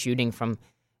 50% shooting from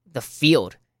the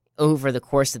field over the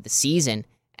course of the season.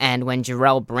 And when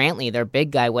Jarrell Brantley, their big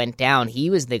guy, went down,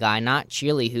 he was the guy, not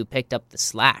Chile, who picked up the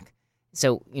slack.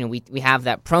 So, we have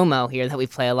that promo here that we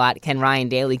play a lot. Can Ryan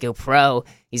Daly go pro?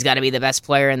 He's got to be the best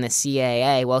player in the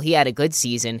CAA. Well, he had a good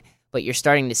season, but you're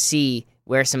starting to see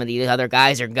where some of the other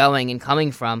guys are going and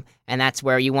coming from, and that's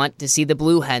where you want to see the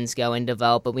Blue Hens go and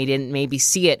develop, but we didn't maybe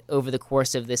see it over the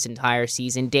course of this entire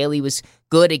season. Daly was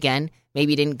good again.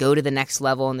 Maybe didn't go to the next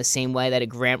level in the same way that a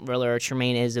Grant Riller or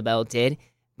Tremaine Isabel did,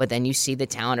 but then you see the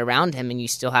talent around him, and you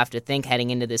still have to think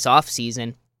heading into this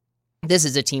offseason, this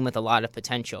is a team with a lot of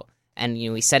potential. And,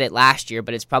 we said it last year,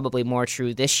 but it's probably more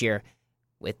true this year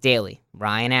with Daly,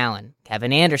 Ryan Allen,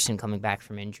 Kevin Anderson coming back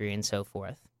from injury, and so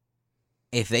forth.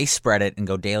 If they spread it and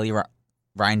go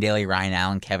Ryan Daly, Ryan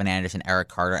Allen, Kevin Anderson, Eric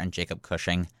Carter, and Jacob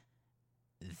Cushing,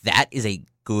 that is a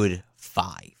good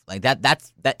 5. Like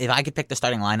that's if I could pick the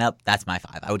starting lineup, that's my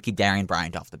 5. I would keep Darian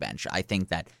Bryant off the bench. I think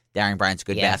that Darian Bryant's a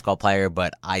good basketball player,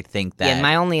 but I think that... Yeah,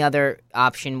 my only other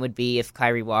option would be if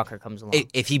Kyrie Walker comes along.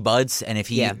 If he buds and if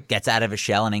he gets out of his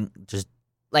shell and just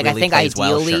really I think plays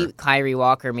ideally well, sure. Kyrie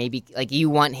Walker, maybe, you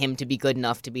want him to be good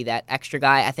enough to be that extra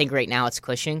guy. I think right now it's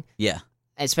Cushing. Yeah.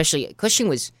 Especially, Cushing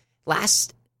was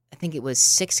I think it was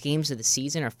 6 games of the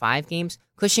season or 5 games,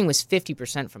 Cushing was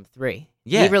 50% from 3.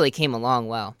 Yeah. He really came along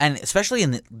well. And especially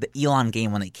in the Elon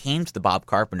game when they came to the Bob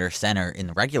Carpenter Center in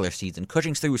the regular season,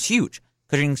 Cushing's 3 was huge.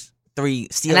 Cushing's 3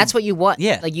 steals. And that's what you want.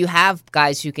 Yeah. Like, you have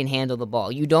guys who can handle the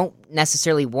ball. You don't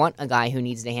necessarily want a guy who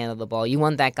needs to handle the ball. You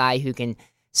want that guy who can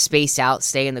space out,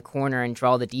 stay in the corner, and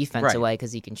draw the defense away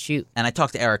because he can shoot. And I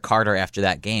talked to Eric Carter after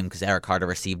that game because Eric Carter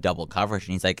received double coverage,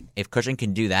 and he's like, if Cushing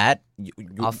can do that,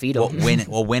 I'll feed him.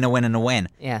 We'll win a win and a win.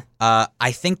 Yeah.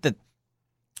 I think that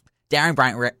Darian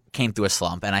Bryant came through a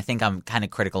slump, and I think I'm kind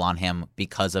of critical on him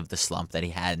because of the slump that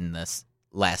he had in this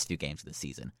last few games of the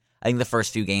season. I think the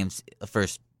first few games, the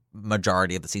first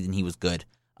majority of the season, he was good,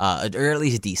 or at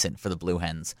least decent for the Blue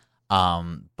Hens.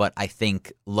 But I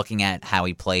think looking at how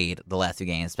he played the last 2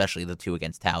 games, especially the 2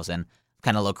 against Towson,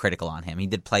 kind of a little critical on him. He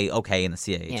did play okay in the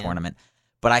CAA tournament.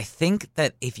 But I think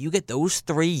that if you get those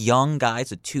 3 young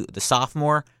guys, two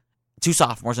sophomores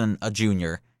and a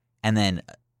junior, and then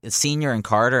a senior in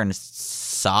Carter and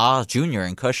junior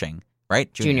in Cushing,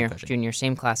 right? Junior,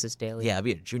 same class as Daly. Yeah,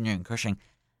 be a junior in Cushing.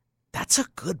 That's a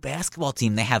good basketball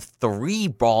team. They have 3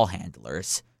 ball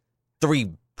handlers,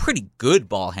 3 pretty good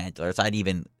ball handlers. I'd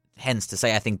even hence to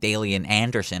say I think Daly and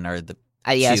Anderson are the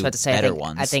I was about to say better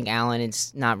ones. I think Allen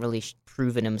is not really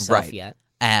proven himself yet.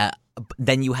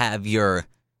 Then you have your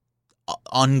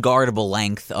unguardable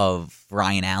length of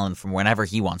Ryan Allen from whenever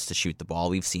he wants to shoot the ball.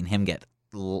 We've seen him get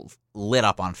lit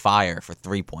up on fire for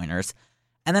 3-pointers.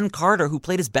 And then Carter, who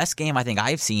played his best game I think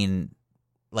I've seen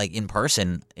like in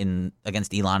person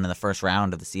against Elon in the first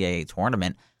round of the CAA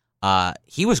tournament.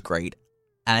 He was great,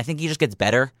 and I think he just gets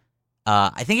better.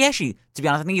 I think he actually, to be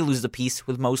honest, I think he loses a piece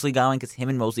with Mosley going because him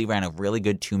and Mosley ran a really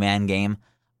good 2-man game.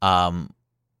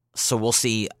 So we'll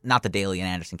see. Not that Daly and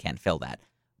Anderson can't fill that,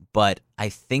 but I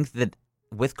think that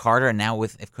with Carter and now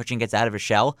if Cushing gets out of his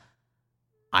shell,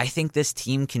 I think this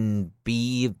team can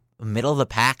be middle of the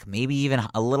pack, maybe even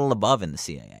a little above in the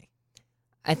CAA.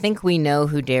 I think we know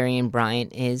who Darian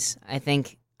Bryant is. I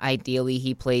think ideally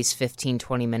he plays 15,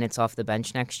 20 minutes off the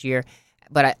bench next year.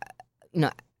 But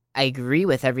I agree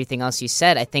with everything else you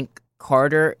said. I think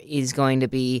Carter is going to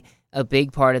be a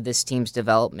big part of this team's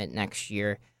development next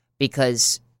year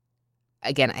because,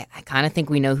 again, I kind of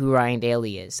think we know who Ryan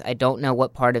Daly is. I don't know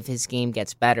what part of his game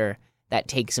gets better that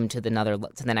takes him to the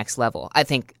next level. I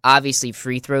think, obviously,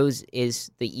 free throws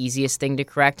is the easiest thing to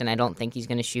correct, and I don't think he's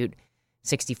going to shoot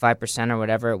 65% or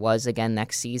whatever it was again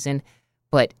next season.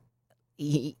 But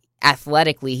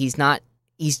athletically,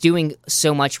 he's doing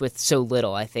so much with so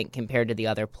little, I think, compared to the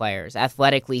other players.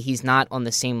 Athletically, he's not on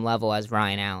the same level as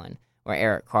Ryan Allen or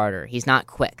Eric Carter. He's not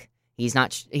quick.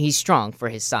 He's strong for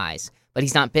his size, but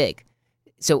he's not big.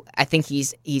 So I think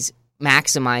he's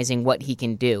maximizing what he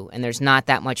can do, and there's not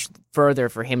that much further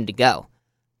for him to go.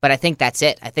 But I think that's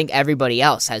it. I think everybody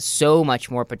else has so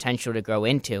much more potential to grow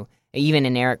into. Even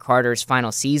in Eric Carter's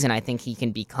final season, I think he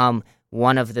can become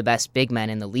one of the best big men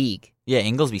in the league. Yeah,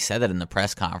 Inglesby said that in the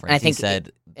press conference. I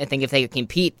think if they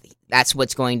compete, that's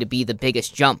what's going to be the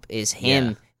biggest jump, is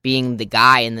him being the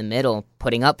guy in the middle,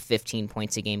 putting up 15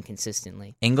 points a game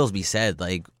consistently. Inglesby said,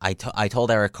 like, I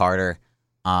told Eric Carter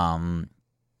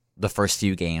the first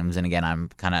few games, and again, I'm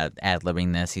kind of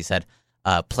ad-libbing this, he said,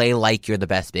 play like you're the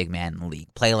best big man in the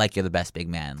league. Play like you're the best big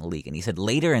man in the league. And he said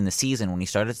later in the season, when he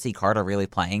started to see Carter really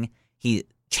playing, he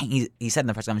said in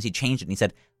the press conference, he changed it, and he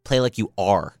said, play like you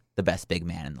are the best big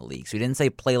man in the league. So he didn't say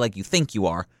play like you think you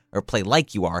are or play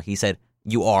like you are. He said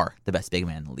you are the best big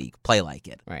man in the league. Play like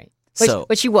it. Right.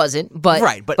 But he wasn't. But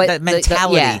that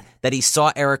mentality that he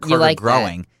saw Eric Carter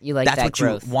growing, that's what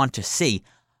growth. You want to see.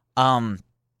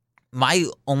 My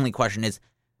only question is,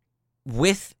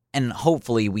 and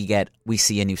hopefully we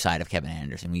see a new side of Kevin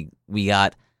Anderson.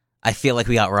 I feel like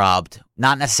we got robbed,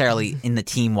 not necessarily in the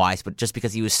team wise, but just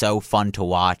because he was so fun to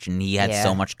watch and he had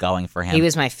so much going for him. He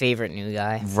was my favorite new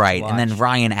guy. Right. And then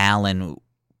Ryan Allen,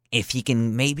 if he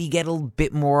can maybe get a little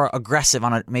bit more aggressive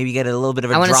on it, maybe get a little bit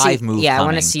of a drive move. Yeah, I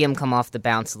want to see him come off the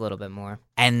bounce a little bit more.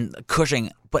 And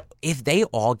Cushing, but if they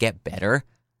all get better,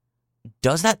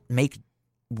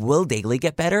 will Daly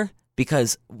get better?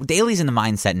 Because Daly's in the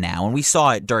mindset now, and we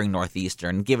saw it during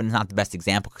Northeastern. Given it's not the best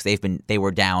example because they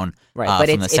were down right, but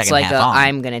from the second it's like half on.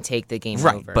 I'm going to take the game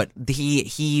right, over. But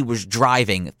he was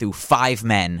driving through 5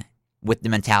 men with the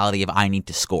mentality of I need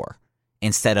to score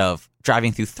instead of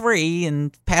driving through 3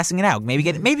 and passing it out. Maybe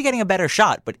getting a better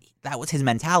shot, but that was his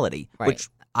mentality, which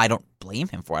I don't blame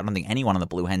him for. I don't think anyone on the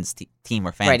Blue Hens team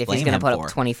or fans blame him for. Right, if he's going to put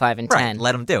up 25 and 10. Right,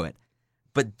 let him do it.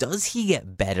 But does he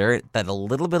get better that a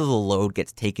little bit of the load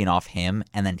gets taken off him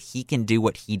and then he can do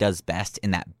what he does best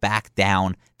in that back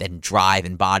down, then drive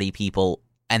and body people,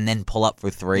 and then pull up for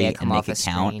 3 and make it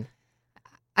count?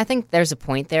 I think there's a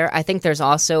point there. I think there's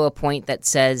also a point that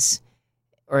says,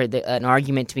 an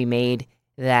argument to be made,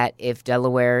 that if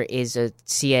Delaware is a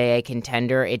CAA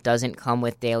contender, it doesn't come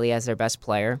with Daly as their best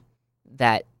player.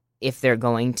 That if they're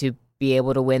going to be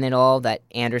able to win it all, that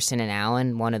Anderson and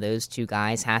Allen, one of those two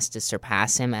guys, has to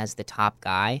surpass him as the top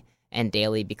guy, and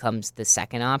Daly becomes the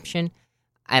second option.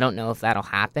 I don't know if that'll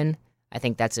happen. I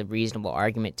think that's a reasonable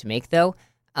argument to make, though.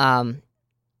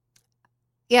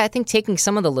 Yeah, I think taking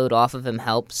some of the load off of him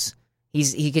helps.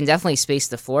 He can definitely space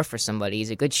the floor for somebody. He's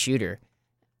a good shooter.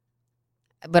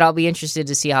 But I'll be interested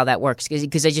to see how that works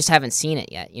because I just haven't seen it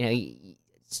yet. You know,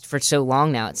 for so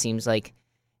long now, it seems like,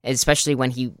 especially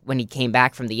when he came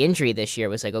back from the injury this year,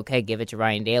 it was like, okay, give it to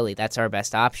Ryan Daly. That's our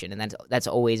best option, and that's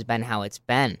always been how it's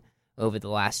been over the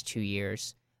last 2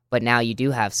 years. But now you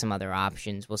do have some other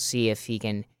options. We'll see if he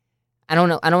can. I don't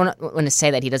know. I don't want to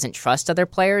say that he doesn't trust other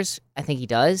players. I think he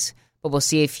does. But we'll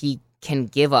see if he can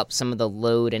give up some of the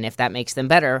load and if that makes them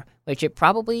better, which it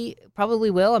probably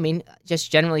will. I mean,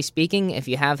 just generally speaking, if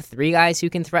you have 3 guys who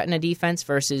can threaten a defense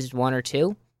versus 1 or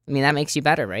 2, I mean, that makes you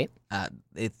better, right?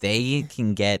 If they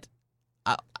can get...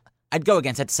 I'd go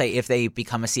against that to say if they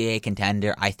become a CAA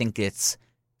contender, I think it's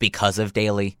because of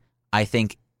Daly. I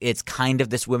think it's kind of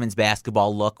this women's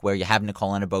basketball look where you have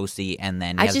Nicole Anabosi and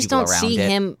then you I have just people don't around see it.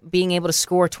 him being able to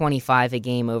score 25 a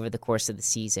game over the course of the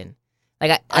season.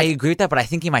 Like I agree with that, but I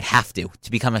think he might have to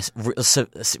become a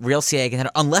real CAA contender,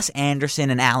 unless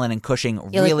Anderson and Allen and Cushing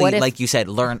really, like you said,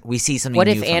 we see something What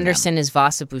new if from Anderson them. is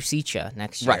Vasa Pusica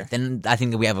next year? Right, then I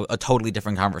think that we have a totally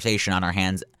different conversation on our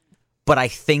hands. But I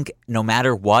think no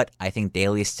matter what, I think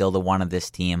Daly is still the one of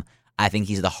this team. I think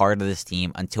he's the heart of this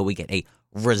team until we get a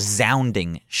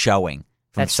resounding showing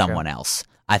from someone else.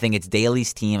 I think it's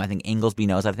Daly's team. I think Inglesby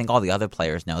knows. I think all the other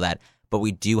players know that. But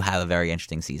we do have a very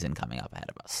interesting season coming up ahead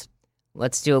of us.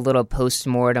 Let's do a little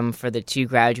post-mortem for the 2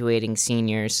 graduating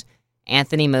seniors,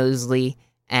 Anthony Mosley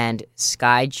and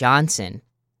Sky Johnson.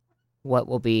 What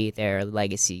will be their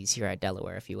legacies here at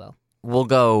Delaware, if you will? We'll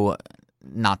go,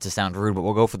 not to sound rude, but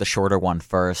we'll go for the shorter one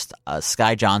first.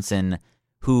 Sky Johnson,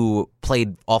 who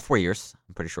played all 4 years,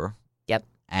 I'm pretty sure. Yep.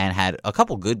 And had a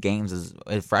couple good games as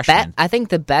a freshman. I think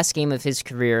the best game of his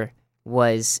career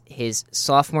was his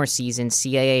sophomore season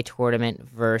CAA tournament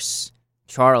versus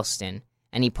Charleston.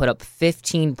 And he put up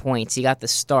 15 points. He got the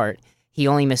start. He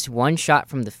only missed 1 shot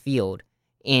from the field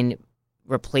in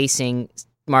replacing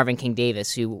Marvin King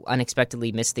Davis, who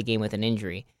unexpectedly missed the game with an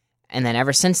injury. And then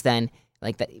ever since then,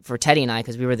 like for Teddy and I,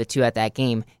 because we were the 2 at that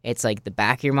game, it's like the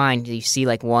back of your mind, you see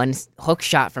like 1 hook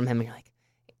shot from him, and you're like,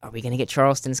 are we going to get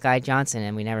Charleston Sky Johnson?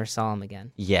 And we never saw him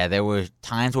again. Yeah, there were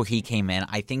times where he came in.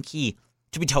 I think he,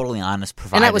 to be totally honest,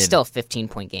 provided... And that was still a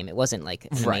 15-point game. It wasn't like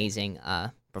an amazing...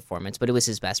 performance, but it was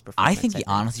his best performance. I think he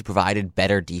honestly provided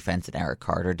better defense than Eric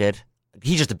Carter did.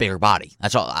 He's just a bigger body.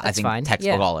 That's all. I think fine.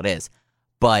 Textbook all it is.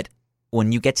 But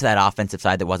when you get to that offensive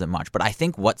side, there wasn't much. But I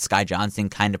think what Sky Johnson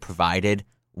kind of provided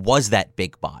was that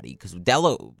big body because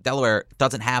Delaware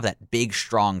doesn't have that big,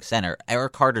 strong center.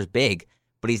 Eric Carter's big,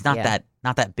 but he's not that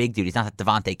big dude. He's not that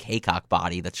Devontae Kaycock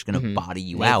body that's going to body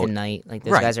you out. Nathan Knight, like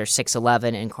those guys are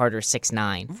 6'11", and Carter's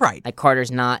 6'9". Right. Like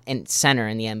Carter's not in center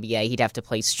in the NBA. He'd have to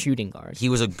play shooting guard. He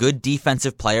was a good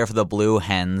defensive player for the Blue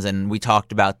Hens, and we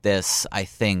talked about this, I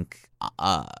think,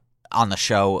 on the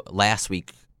show last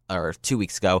week or 2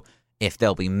 weeks ago, if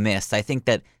they'll be missed. I think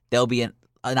that there'll be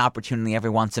an opportunity every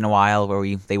once in a while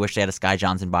where they wish they had a Sky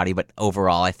Johnson body, but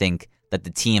overall I think that the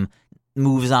team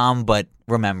moves on but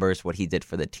remembers what he did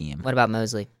for the team. What about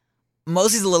Mosley?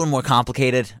 Mosley's a little more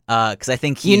complicated because I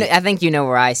think I think you know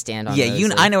where I stand on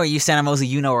Mosley. I know where you stand on Mosley.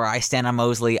 You know where I stand on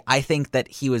Mosley. I think that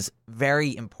he was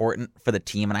very important for the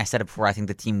team, and I said it before, I think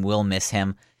the team will miss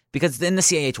him because in the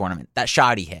CAA tournament, that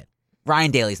shot he hit,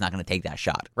 Ryan Daly's not going to take that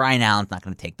shot. Ryan Allen's not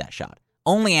going to take that shot.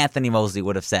 Only Anthony Mosley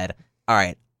would have said, all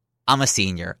right, I'm a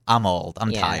senior. I'm old.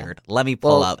 I'm tired. Let me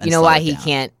pull up and you know slow why it he down.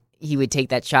 can't? He would take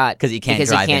that shot because he can't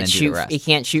drive in and shoot. do the rest. He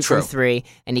can't shoot True. from 3,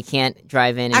 and he can't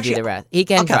drive in and do the rest. He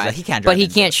can drive. He can't drive but he in.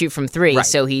 can't shoot from 3. Right.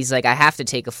 So he's like, I have to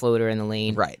take a floater in the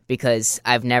lane, right? Because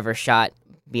I've never shot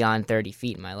beyond 30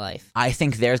 feet in my life. I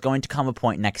think there's going to come a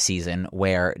point next season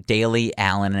where Daly,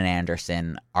 Allen, and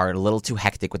Anderson are a little too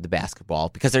hectic with the basketball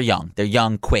because they're young. They're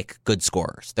young, quick, good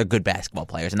scorers. They're good basketball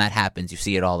players, and that happens. You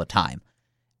see it all the time.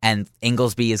 And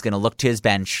Inglesby is going to look to his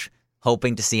bench,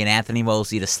 hoping to see an Anthony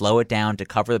Mosley to slow it down, to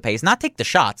cover the pace, not take the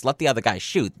shots, let the other guys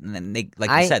shoot. And then they,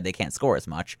 you said, they can't score as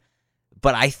much.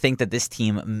 But I think that this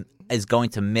team is going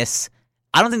to miss.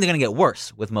 I don't think they're going to get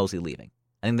worse with Mosley leaving.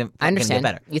 I think they're going to get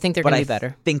better. You think they're going to be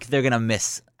better? I think they're going to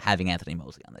miss having Anthony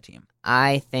Mosley on the team.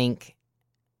 I think,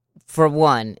 for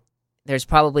one, there's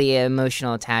probably an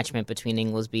emotional attachment between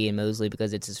Inglesby and Mosley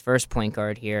because it's his first point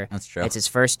guard here. That's true. It's his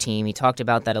first team. He talked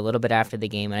about that a little bit after the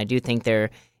game, and I do think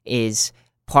there is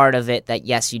part of it that,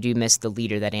 yes, you do miss the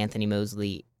leader that Anthony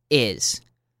Mosley is.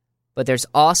 But there's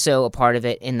also a part of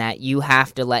it in that you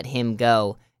have to let him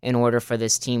go in order for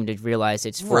this team to realize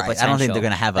its full potential. I don't think they're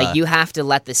going to have you have to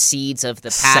let the seeds of the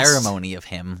past ceremony of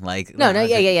him.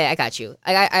 Yeah, I got you.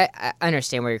 I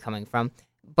understand where you're coming from.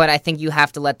 But I think you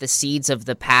have to let the seeds of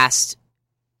the past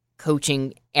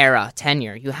coaching era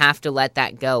tenure, you have to let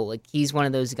that go. Like, he's one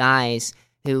of those guys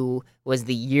who was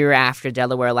the year after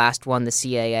Delaware last won the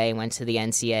CAA and went to the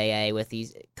NCAA with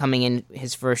these coming in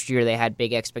his first year. They had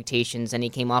big expectations, and he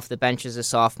came off the bench as a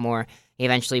sophomore. He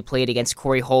eventually played against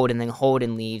Corey Holden, then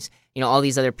Holden leaves. All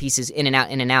these other pieces in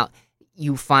and out.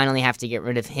 You finally have to get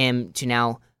rid of him to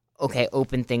now, okay,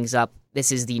 open things up.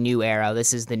 This is the new era.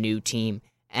 This is the new team.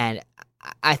 And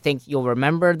I think you'll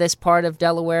remember this part of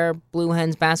Delaware Blue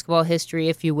Hens basketball history,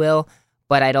 if you will,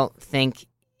 but I don't think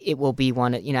it will be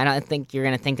one. I don't think you're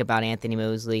going to think about Anthony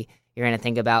Mosley. You're going to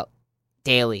think about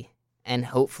Daly and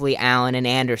hopefully Allen and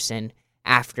Anderson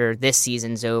after this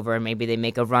season's over, and maybe they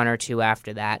make a run or two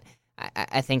after that.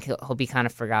 I think he'll be kind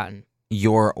of forgotten.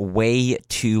 Your way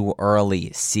too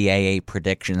early CAA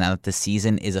prediction now that the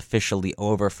season is officially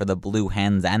over for the Blue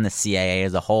Hens and the CAA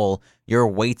as a whole. Your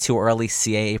way too early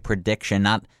CAA prediction,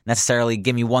 not necessarily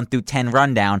give me 1 through 10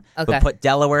 rundown, but put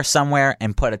Delaware somewhere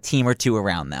and put a team or two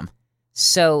around them.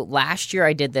 So last year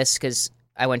I did this because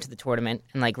I went to the tournament,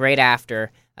 and right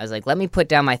after I was like, let me put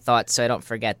down my thoughts so I don't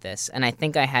forget this. And I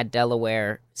think I had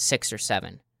Delaware 6 or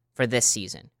 7 for this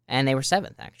season, and they were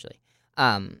 7th actually.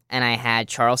 And I had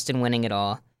Charleston winning it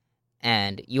all,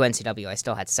 and UNCW I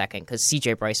still had 2nd because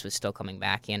CJ Bryce was still coming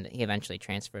back, and he eventually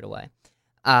transferred away.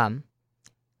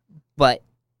 But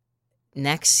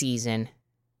next season,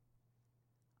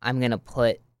 I'm going to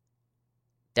put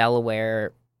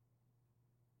Delaware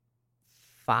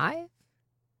 5?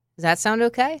 Does that sound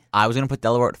okay? I was going to put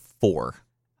Delaware at 4.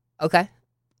 Okay.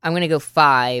 I'm going to go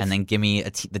 5. And then give me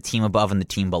the team above and the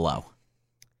team below.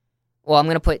 Well, I'm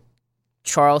going to put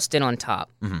Charleston on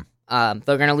top. Mm-hmm.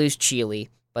 They're going to lose Cheely,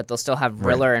 but they'll still have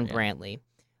Riller and Brantley.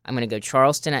 I'm going to go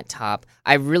Charleston at top.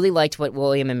 I really liked what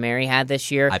William and Mary had this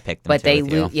year. I picked them but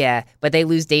too but they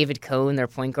lose David Cohn, their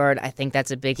point guard. I think that's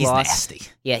a big loss. He's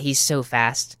nasty. Yeah, he's so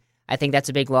fast. I think that's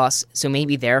a big loss. So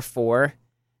maybe they're 4.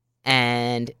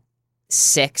 And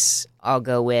 6, I'll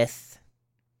go with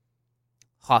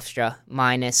Hofstra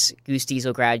minus Goose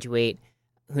Diesel graduate.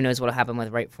 Who knows what will happen with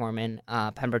Wright Foreman.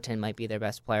 Pemberton might be their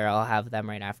best player. I'll have them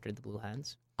right after the Blue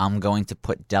Hens. I'm going to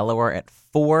put Delaware at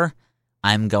 4.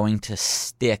 I'm going to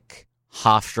stick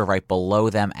Hofstra right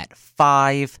below them at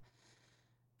 5.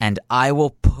 And I'm going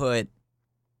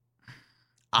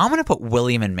to put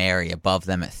William and Mary above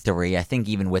them at 3. I think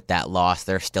even with that loss,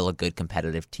 they're still a good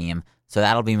competitive team. So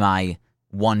that'll be my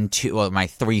 1, 2, or my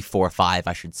 3, 4, 5,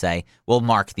 I should say. We'll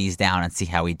mark these down and see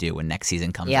how we do when next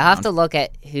season comes around. Yeah, I'll have to look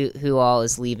at who all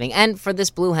is leaving. And for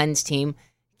this Blue Hens team,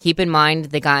 keep in mind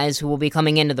the guys who will be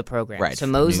coming into the program. Right. So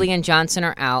Mosley and Johnson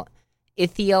are out.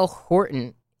 Ithiel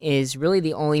Horton is really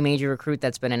the only major recruit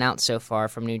that's been announced so far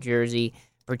from New Jersey.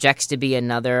 Projects to be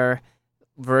another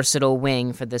versatile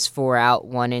wing for this 4-out,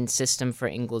 1-in system for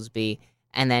Inglesby.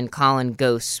 And then Colin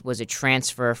Gose was a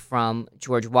transfer from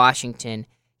George Washington.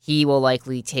 He will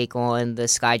likely take on the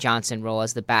Sky Johnson role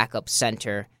as the backup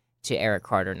center to Eric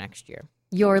Carter next year.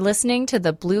 You're listening to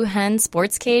the Blue Hen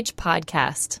Sports Cage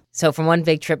podcast. So from one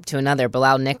big trip to another,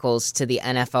 Bilal Nichols to the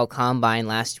NFL Combine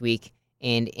last week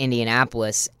in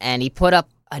Indianapolis, and he put up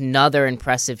another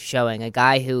impressive showing. A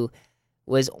guy who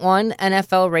was on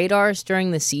NFL radars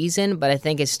during the season, but I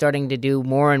think is starting to do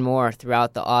more and more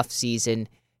throughout the offseason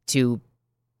to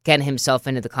get himself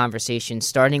into the conversation,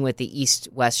 starting with the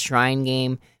East-West Shrine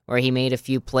game, where he made a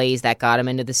few plays that got him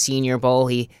into the Senior Bowl.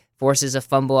 He forces a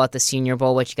fumble at the Senior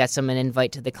Bowl, which gets him an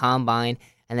invite to the Combine.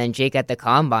 And then Jake at the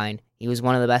Combine, he was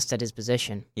one of the best at his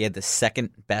position. He had the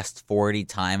second best 40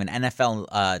 time, and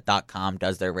NFL.com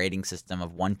does their rating system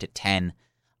of 1 to 10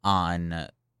 on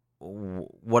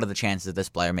what are the chances that this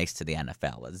player makes to the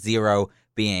NFL. 0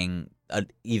 being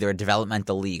either a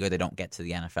developmental league or they don't get to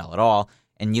the NFL at all.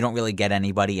 And you don't really get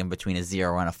anybody in between a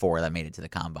 0 and a 4 that made it to the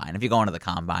Combine. If you go into the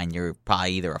Combine, you're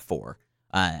probably either a 4.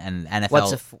 And NFL,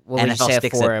 what would you say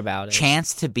sticks a 4 about it?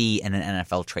 Chance to be in an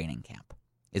NFL training camp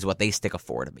is what they stick a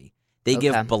 4 to be. They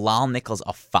give Bilal Nichols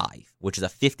a 5, which is a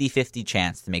 50-50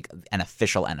 chance to make an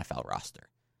official NFL roster.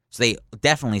 So they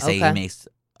definitely say he makes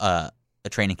a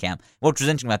training camp. What was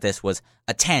interesting about this was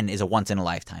a 10 is a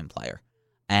once-in-a-lifetime player.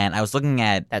 And I was looking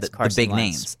at the big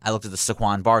names. I looked at the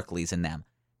Saquon Barkleys in them.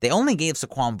 They only gave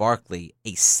Saquon Barkley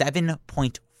a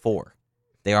 7.4 4.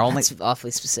 They are only That's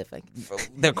awfully specific.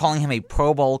 they're calling him a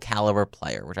Pro Bowl caliber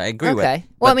player, which I agree with. Okay.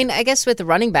 Well, I mean, I guess with the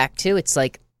running back too, it's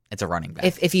like It's a running back.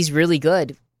 if he's really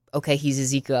good, okay, he's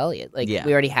Ezekiel Elliott. Like Yeah.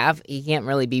 we already have, he can't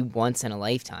really be once in a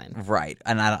lifetime. Right,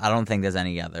 and I don't think there's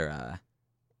any other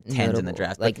 10s in the Notable.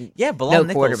 draft. Like But yeah, Bilal no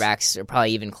Nichols. quarterbacks are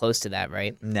probably even close to that,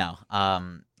 right? No,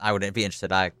 I would be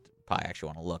interested. I probably actually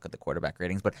want to look at the quarterback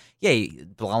ratings, but yeah,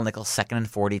 Bilal Nichols 2nd and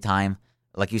 40 time,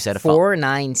 like you said,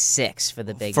 4.96 for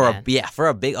the big man. for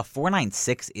a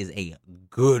 4.96 is a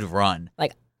good run.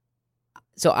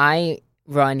 So I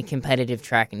run competitive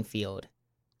track and field.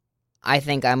 I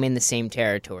think I'm in the same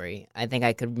territory. I think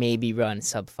I could maybe run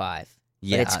sub 5,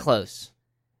 Yeah, but it's close.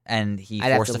 and he I'd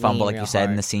have forced to a fumble, lean like you real said, in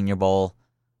hard. the Senior Bowl.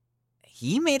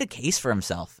 He made a case for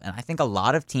himself, and I think a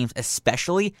lot of teams,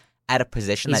 especially at a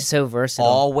position He's that so versatile.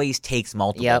 always takes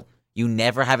multiple. Yep. You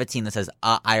never have a team that says,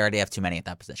 I already have too many at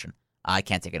that position. I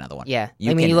can't take another one. Yeah. You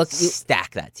I mean, can you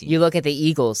stack that team. You look at the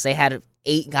Eagles, they had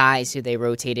 8 guys who they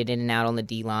rotated in and out on the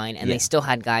D-line, and Yeah. they still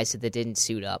had guys that didn't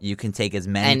suit up. You can take as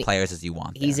many And players as you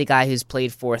want. He's there. a guy who's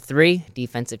played 4-3,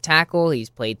 defensive tackle. He's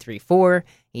played 3-4.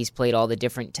 He's played all the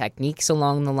different techniques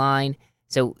along the line.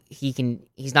 So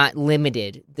he's not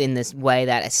limited in this way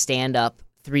that a stand-up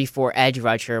 3-4 edge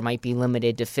rusher might be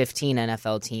limited to 15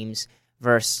 NFL teams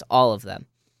versus all of them.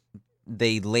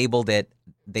 They labeled it.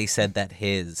 They said that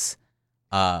his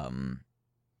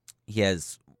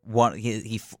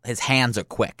his hands are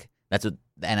quick. That's what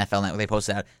the NFL Network they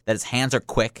posted out. That his hands are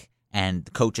quick, and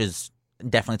the coaches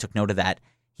definitely took note of that.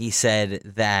 He said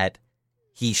that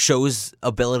he shows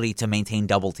ability to maintain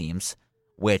double teams,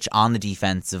 which on the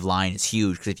defensive line is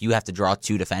huge because if you have to draw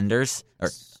 2 defenders, or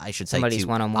I should say Somebody's 2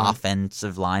 one-on-one.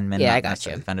 offensive linemen, Yeah, not I got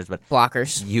necessarily you. defenders, but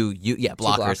Blockers.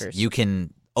 blockers. You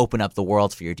can open up the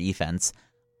world for your defense.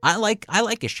 I like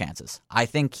his chances. I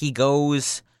think he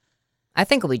goes. I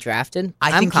think he'll be drafted.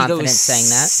 I'm I'm confident he goes saying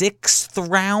that. 6th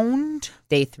round.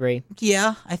 Day 3.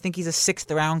 Yeah, I think he's a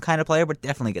 6th round kind of player, but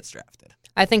definitely gets drafted.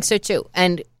 I think so too.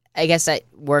 And I guess that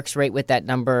works right with that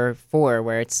number 4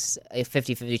 where it's a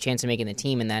 50-50 chance of making the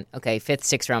team and that, okay, 5th,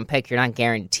 6th round pick, you're not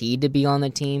guaranteed to be on the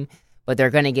team, but they're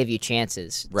going to give you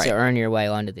chances Right. to earn your way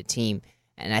onto the team.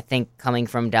 And I think coming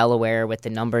from Delaware with the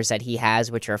numbers that he has,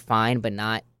 which are fine, but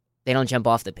they don't jump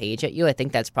off the page at you, I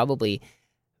think that's probably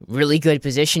really good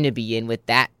position to be in with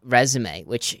that resume,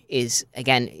 which is,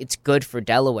 again, it's good for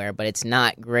Delaware, but it's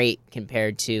not great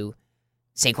compared to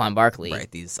Saquon Barkley.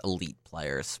 Right, these elite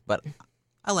players. But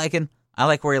I like him. I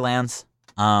like where he lands.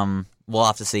 We'll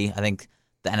have to see. I think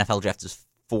the NFL draft is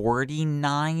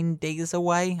 49 days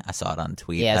away. I saw it on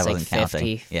tweet. Yeah, it's I like wasn't 50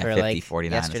 counting. Yeah, for 50, like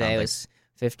 49 or yesterday something. was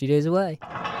 50 days away.